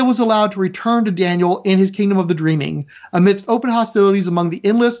 Lita was allowed to return to Daniel in his kingdom of the Dreaming, amidst open hostilities among the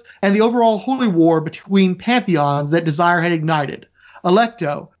Endless and the overall holy war between pantheons that desire had ignited.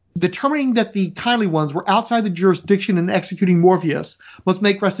 Alecto, determining that the kindly ones were outside the jurisdiction in executing Morpheus, must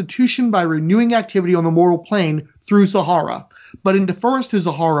make restitution by renewing activity on the mortal plane through Zahara. But in deference to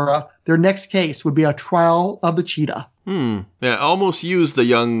Zahara, their next case would be a trial of the cheetah. Yeah, I almost used the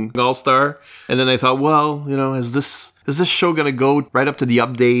young All-Star, and then I thought, well, is this show going to go right up to the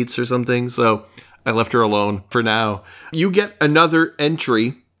updates or something? So I left her alone for now. You get another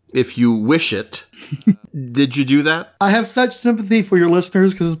entry if you wish it. Did you do that? I have such sympathy for your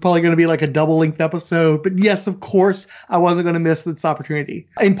listeners because it's probably going to be like a double-length episode. But yes, of course, I wasn't going to miss this opportunity.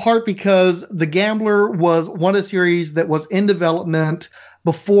 In part because The Gambler was one of the series that was in development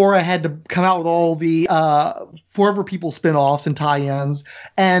before I had to come out with all the Forever People spinoffs and tie-ins.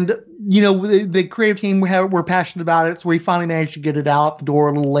 And, the creative team were passionate about it, so we finally managed to get it out the door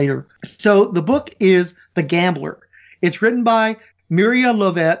a little later. So the book is The Gambler. It's written by Miria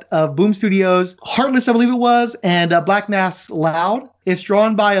Lovett of Boom Studios, Heartless, I believe it was, and Black Mask Loud. It's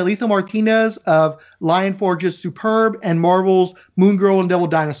drawn by Aletha Martinez of Lion Forge's Superb and Marvel's Moon Girl and Devil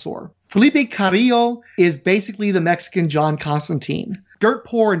Dinosaur. Felipe Carrillo is basically the Mexican John Constantine. Dirt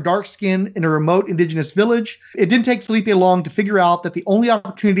poor and dark-skinned in a remote indigenous village, it didn't take Felipe long to figure out that the only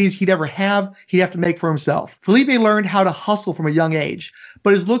opportunities he'd ever have, he'd have to make for himself. Felipe learned how to hustle from a young age,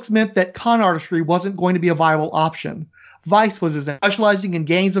 but his looks meant that con artistry wasn't going to be a viable option. Vice was his specializing in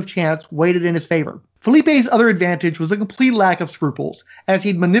games of chance weighted in his favor. Felipe's other advantage was a complete lack of scruples, as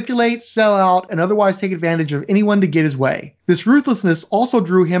he'd manipulate, sell out, and otherwise take advantage of anyone to get his way. This ruthlessness also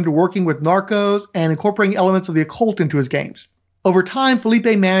drew him to working with narcos and incorporating elements of the occult into his games. Over time,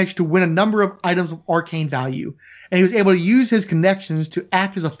 Felipe managed to win a number of items of arcane value, and he was able to use his connections to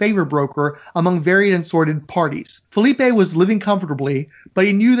act as a favor broker among varied and sordid parties. Felipe was living comfortably, but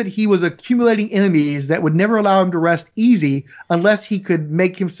he knew that he was accumulating enemies that would never allow him to rest easy unless he could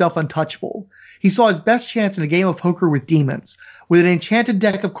make himself untouchable. He saw his best chance in a game of poker with demons, with an enchanted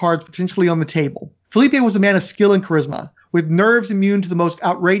deck of cards potentially on the table. Felipe was a man of skill and charisma, with nerves immune to the most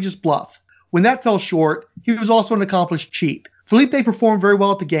outrageous bluff. When that fell short, he was also an accomplished cheat. Felipe performed very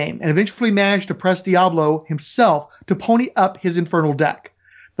well at the game and eventually managed to press Diablo himself to pony up his infernal deck.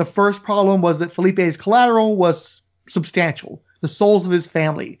 The first problem was that Felipe's collateral was substantial, the souls of his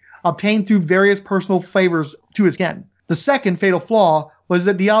family, obtained through various personal favors to his kin. The second fatal flaw was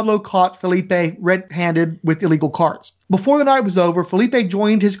that Diablo caught Felipe red-handed with illegal cards. Before the night was over, Felipe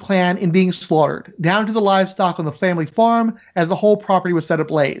joined his clan in being slaughtered, down to the livestock on the family farm as the whole property was set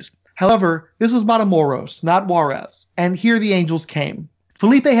ablaze. However, this was Matamoros, not Juarez, and here the angels came.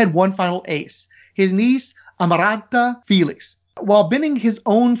 Felipe had one final ace, his niece Amaranta Felix. While bending his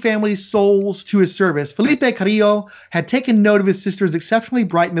own family's souls to his service, Felipe Carrillo had taken note of his sister's exceptionally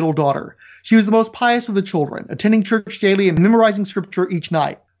bright middle daughter. She was the most pious of the children, attending church daily and memorizing scripture each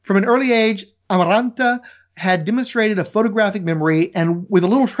night. From an early age, Amaranta had demonstrated a photographic memory, and with a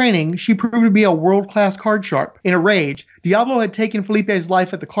little training, she proved to be a world-class card sharp. In a rage, Diablo had taken Felipe's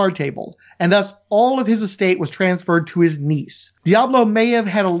life at the card table, and thus all of his estate was transferred to his niece. Diablo may have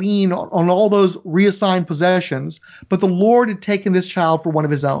had a lien on all those reassigned possessions, but the Lord had taken this child for one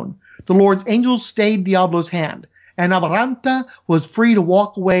of his own. The Lord's angels stayed Diablo's hand, and Amaranta was free to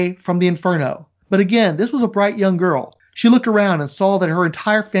walk away from the Inferno. But again, this was a bright young girl. She looked around and saw that her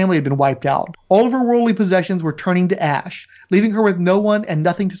entire family had been wiped out. All of her worldly possessions were turning to ash, leaving her with no one and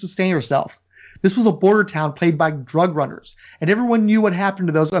nothing to sustain herself. This was a border town plagued by drug runners, and everyone knew what happened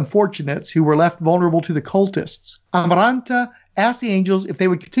to those unfortunates who were left vulnerable to the cultists. Amaranta asked the angels if they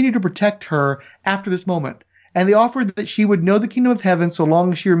would continue to protect her after this moment, and they offered that she would know the kingdom of heaven so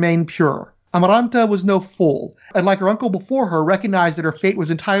long as she remained pure. Amaranta was no fool, and like her uncle before her, recognized that her fate was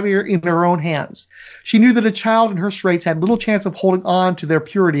entirely in her own hands. She knew that a child in her straits had little chance of holding on to their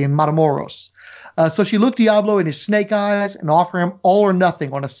purity in Matamoros. So she looked Diablo in his snake eyes and offered him all or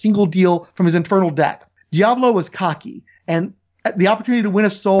nothing on a single deal from his infernal deck. Diablo was cocky, and the opportunity to win a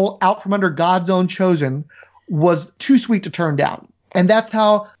soul out from under God's own chosen was too sweet to turn down. And that's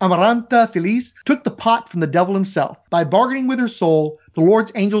how Amaranta Feliz took the pot from the devil himself. By bargaining with her soul, the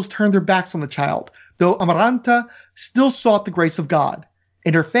Lord's angels turned their backs on the child, though Amaranta still sought the grace of God.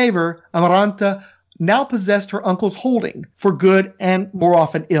 In her favor, Amaranta now possessed her uncle's holding, for good and more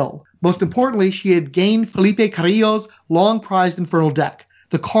often ill. Most importantly, she had gained Felipe Carrillo's long-prized infernal deck.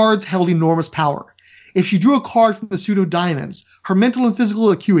 The cards held enormous power. If she drew a card from the suit of diamonds, her mental and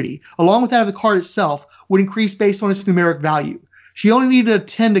physical acuity, along with that of the card itself, would increase based on its numeric value. She only needed a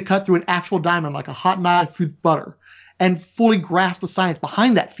 10 to cut through an actual diamond like a hot knife through butter, and fully grasp the science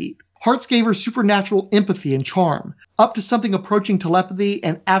behind that feat. Hearts gave her supernatural empathy and charm, up to something approaching telepathy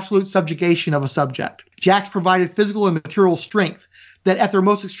and absolute subjugation of a subject. Jacks provided physical and material strength that at their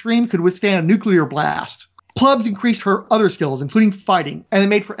most extreme could withstand a nuclear blast. Clubs increased her other skills, including fighting, and they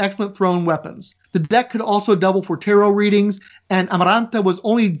made for excellent thrown weapons. The deck could also double for tarot readings, and Amaranta was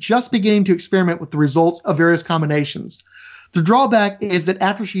only just beginning to experiment with the results of various combinations. The drawback is that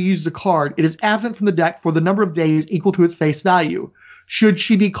after she uses a card, it is absent from the deck for the number of days equal to its face value. Should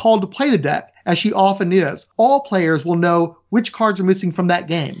she be called to play the deck, as she often is, all players will know which cards are missing from that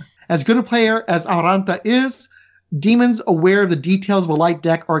game. As good a player as Amaranta is, demons aware of the details of a light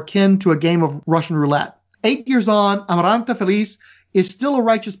deck are akin to a game of Russian roulette. 8 years on, Amaranta Feliz is still a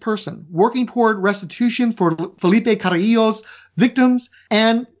righteous person, working toward restitution for Felipe Carrillo's victims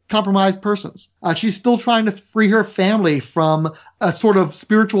and compromised persons. She's still trying to free her family from a sort of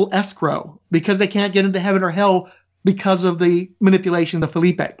spiritual escrow because they can't get into heaven or hell because of the manipulation of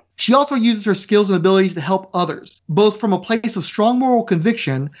Felipe. She also uses her skills and abilities to help others, both from a place of strong moral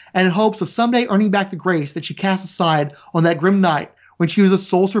conviction and in hopes of someday earning back the grace that she cast aside on that grim night when she was the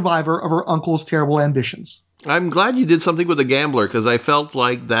sole survivor of her uncle's terrible ambitions. I'm glad you did something with the gambler because I felt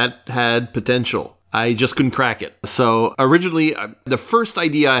like that had potential. I just couldn't crack it. So originally, the first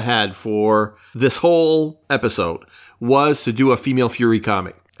idea I had for this whole episode was to do a Female Fury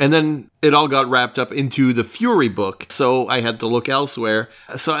comic. And then it all got wrapped up into the Fury book, so I had to look elsewhere.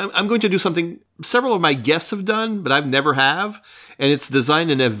 So I'm going to do something several of my guests have done, but I've never have. And it's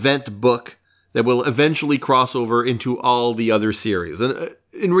designed an event book that will eventually cross over into all the other series. And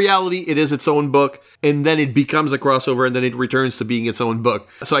in reality, it is its own book, and then it becomes a crossover, and then it returns to being its own book.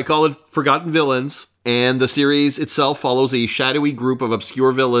 So I call it Forgotten Villains, and the series itself follows a shadowy group of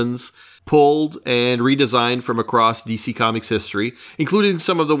obscure villains pulled and redesigned from across DC Comics history, including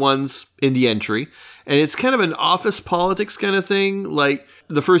some of the ones in the entry. And it's kind of an office politics kind of thing. Like,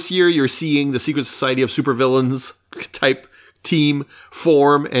 the first year, you're seeing the Secret Society of Supervillains type team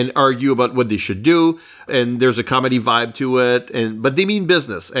form and argue about what they should do, and there's a comedy vibe to it, but they mean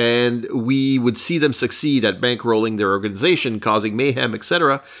business, and we would see them succeed at bankrolling their organization, causing mayhem,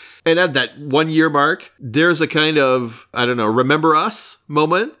 etc. And at that 1 year mark, there's a kind of, remember us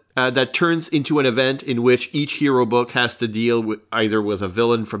moment that turns into an event in which each hero book has to deal with either with a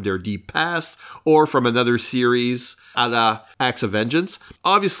villain from their deep past or from another series, a la Acts of Vengeance.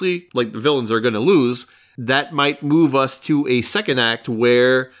 Obviously, like, the villains are going to lose. That might move us to a second act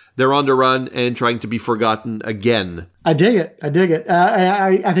where they're on the run and trying to be forgotten again. I dig it.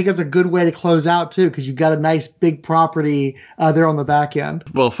 I think it's a good way to close out, too, because you've got a nice big property there on the back end.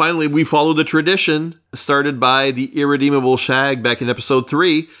 Well, finally, we follow the tradition started by the Irredeemable Shag back in episode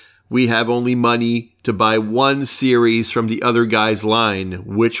 3. We have only money to buy one series from the other guy's line.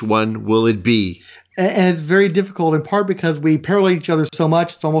 Which one will it be? And it's very difficult in part because we parallel each other so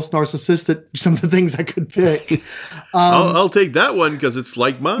much. It's almost narcissistic, some of the things I could pick. I'll take that one because it's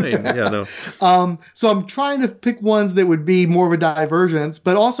like mine. Yeah, no. So I'm trying to pick ones that would be more of a divergence,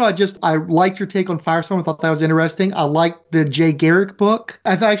 but also I liked your take on Firestorm. I thought that was interesting. I liked the Jay Garrick book.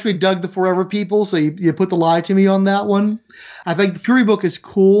 I actually dug the Forever People, so you put the lie to me on that one. I think the Fury book is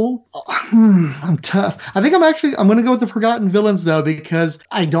cool. I'm tough. I think I'm going to go with the Forgotten Villains though, because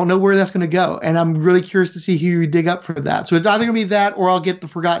I don't know where that's going to go. And I'm really curious to see who you dig up for that. So it's either going to be that or I'll get the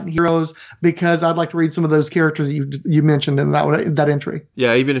Forgotten Heroes because I'd like to read some of those characters that you mentioned in that entry.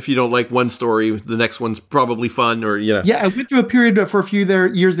 Yeah, even if you don't like one story, the next one's probably fun or, yeah. Yeah, I went through a period for a few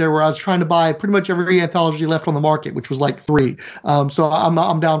years there where I was trying to buy pretty much every anthology left on the market, which was like 3. So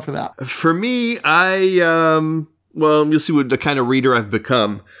I'm down for that. For me, well, you'll see what the kind of reader I've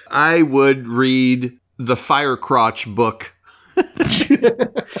become. I would read the Firecrotch book.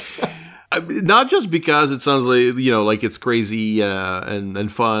 Not just because it sounds like, like it's crazy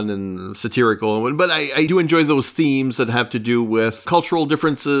and fun and satirical, but I do enjoy those themes that have to do with cultural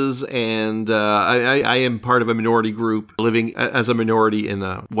differences. And I am part of a minority group living as a minority in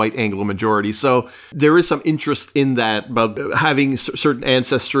a white Anglo majority. So there is some interest in that about having certain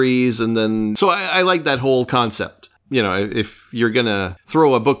ancestries. And then, so I like that whole concept. If you're going to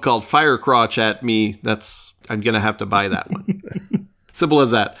throw a book called Firecrotch at me, I'm going to have to buy that one. Simple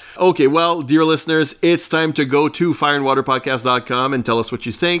as that. Okay, well, dear listeners, it's time to go to fireandwaterpodcast.com and tell us what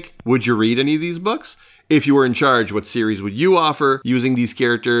you think. Would you read any of these books? If you were in charge, what series would you offer using these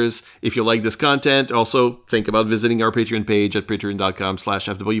characters? If you like this content, also think about visiting our Patreon page at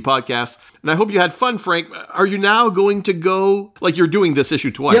patreon.com/FWPodcast. And I hope you had fun, Frank. Are you now going to go, like you're doing this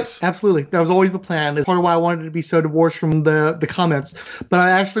issue twice? Yep, absolutely. That was always the plan. It's part of why I wanted it to be so divorced from the comments. But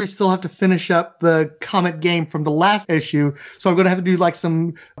I actually still have to finish up the comment game from the last issue. So I'm going to have to do like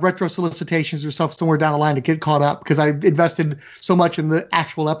some retro solicitations or stuff somewhere down the line to get caught up because I invested so much in the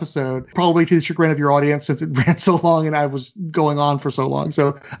actual episode, probably to the chagrin of your audience since it ran so long and I was going on for so long.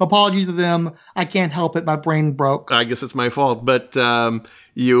 So apologies to them. I can't help it. My brain broke. I guess it's my fault, but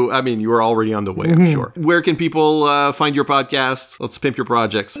you were already on the way, I'm sure. Where can people find your podcast? Let's pimp your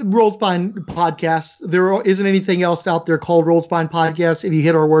projects. Rolled Spine Podcast. There isn't anything else out there called Rolled Spine Podcast. If you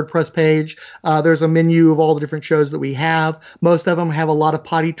hit our WordPress page, there's a menu of all the different shows that we have. Most of them have a lot of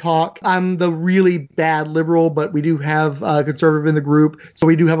potty talk. I'm the really bad liberal, but we do have conservative in the group, so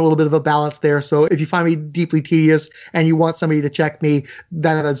we do have a little bit of a balance there. So if you find me deeply tedious and you want somebody to check me,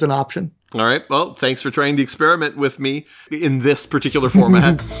 that is an option. All right. Well, thanks for trying the experiment with me in this particular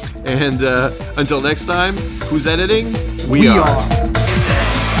format. And until next time, who's editing? We are.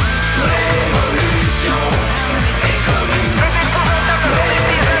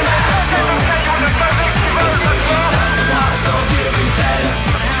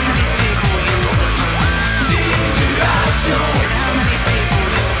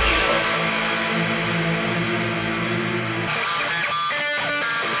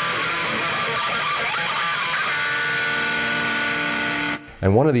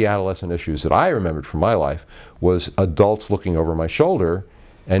 And one of the adolescent issues that I remembered from my life was adults looking over my shoulder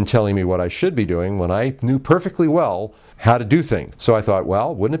and telling me what I should be doing when I knew perfectly well how to do things. So I thought,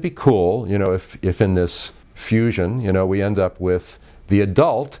 well, wouldn't it be cool, if in this fusion, we end up with the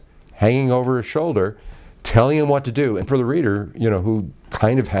adult hanging over his shoulder, telling him what to do. And for the reader, who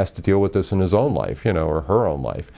kind of has to deal with this in his own life, or her own life,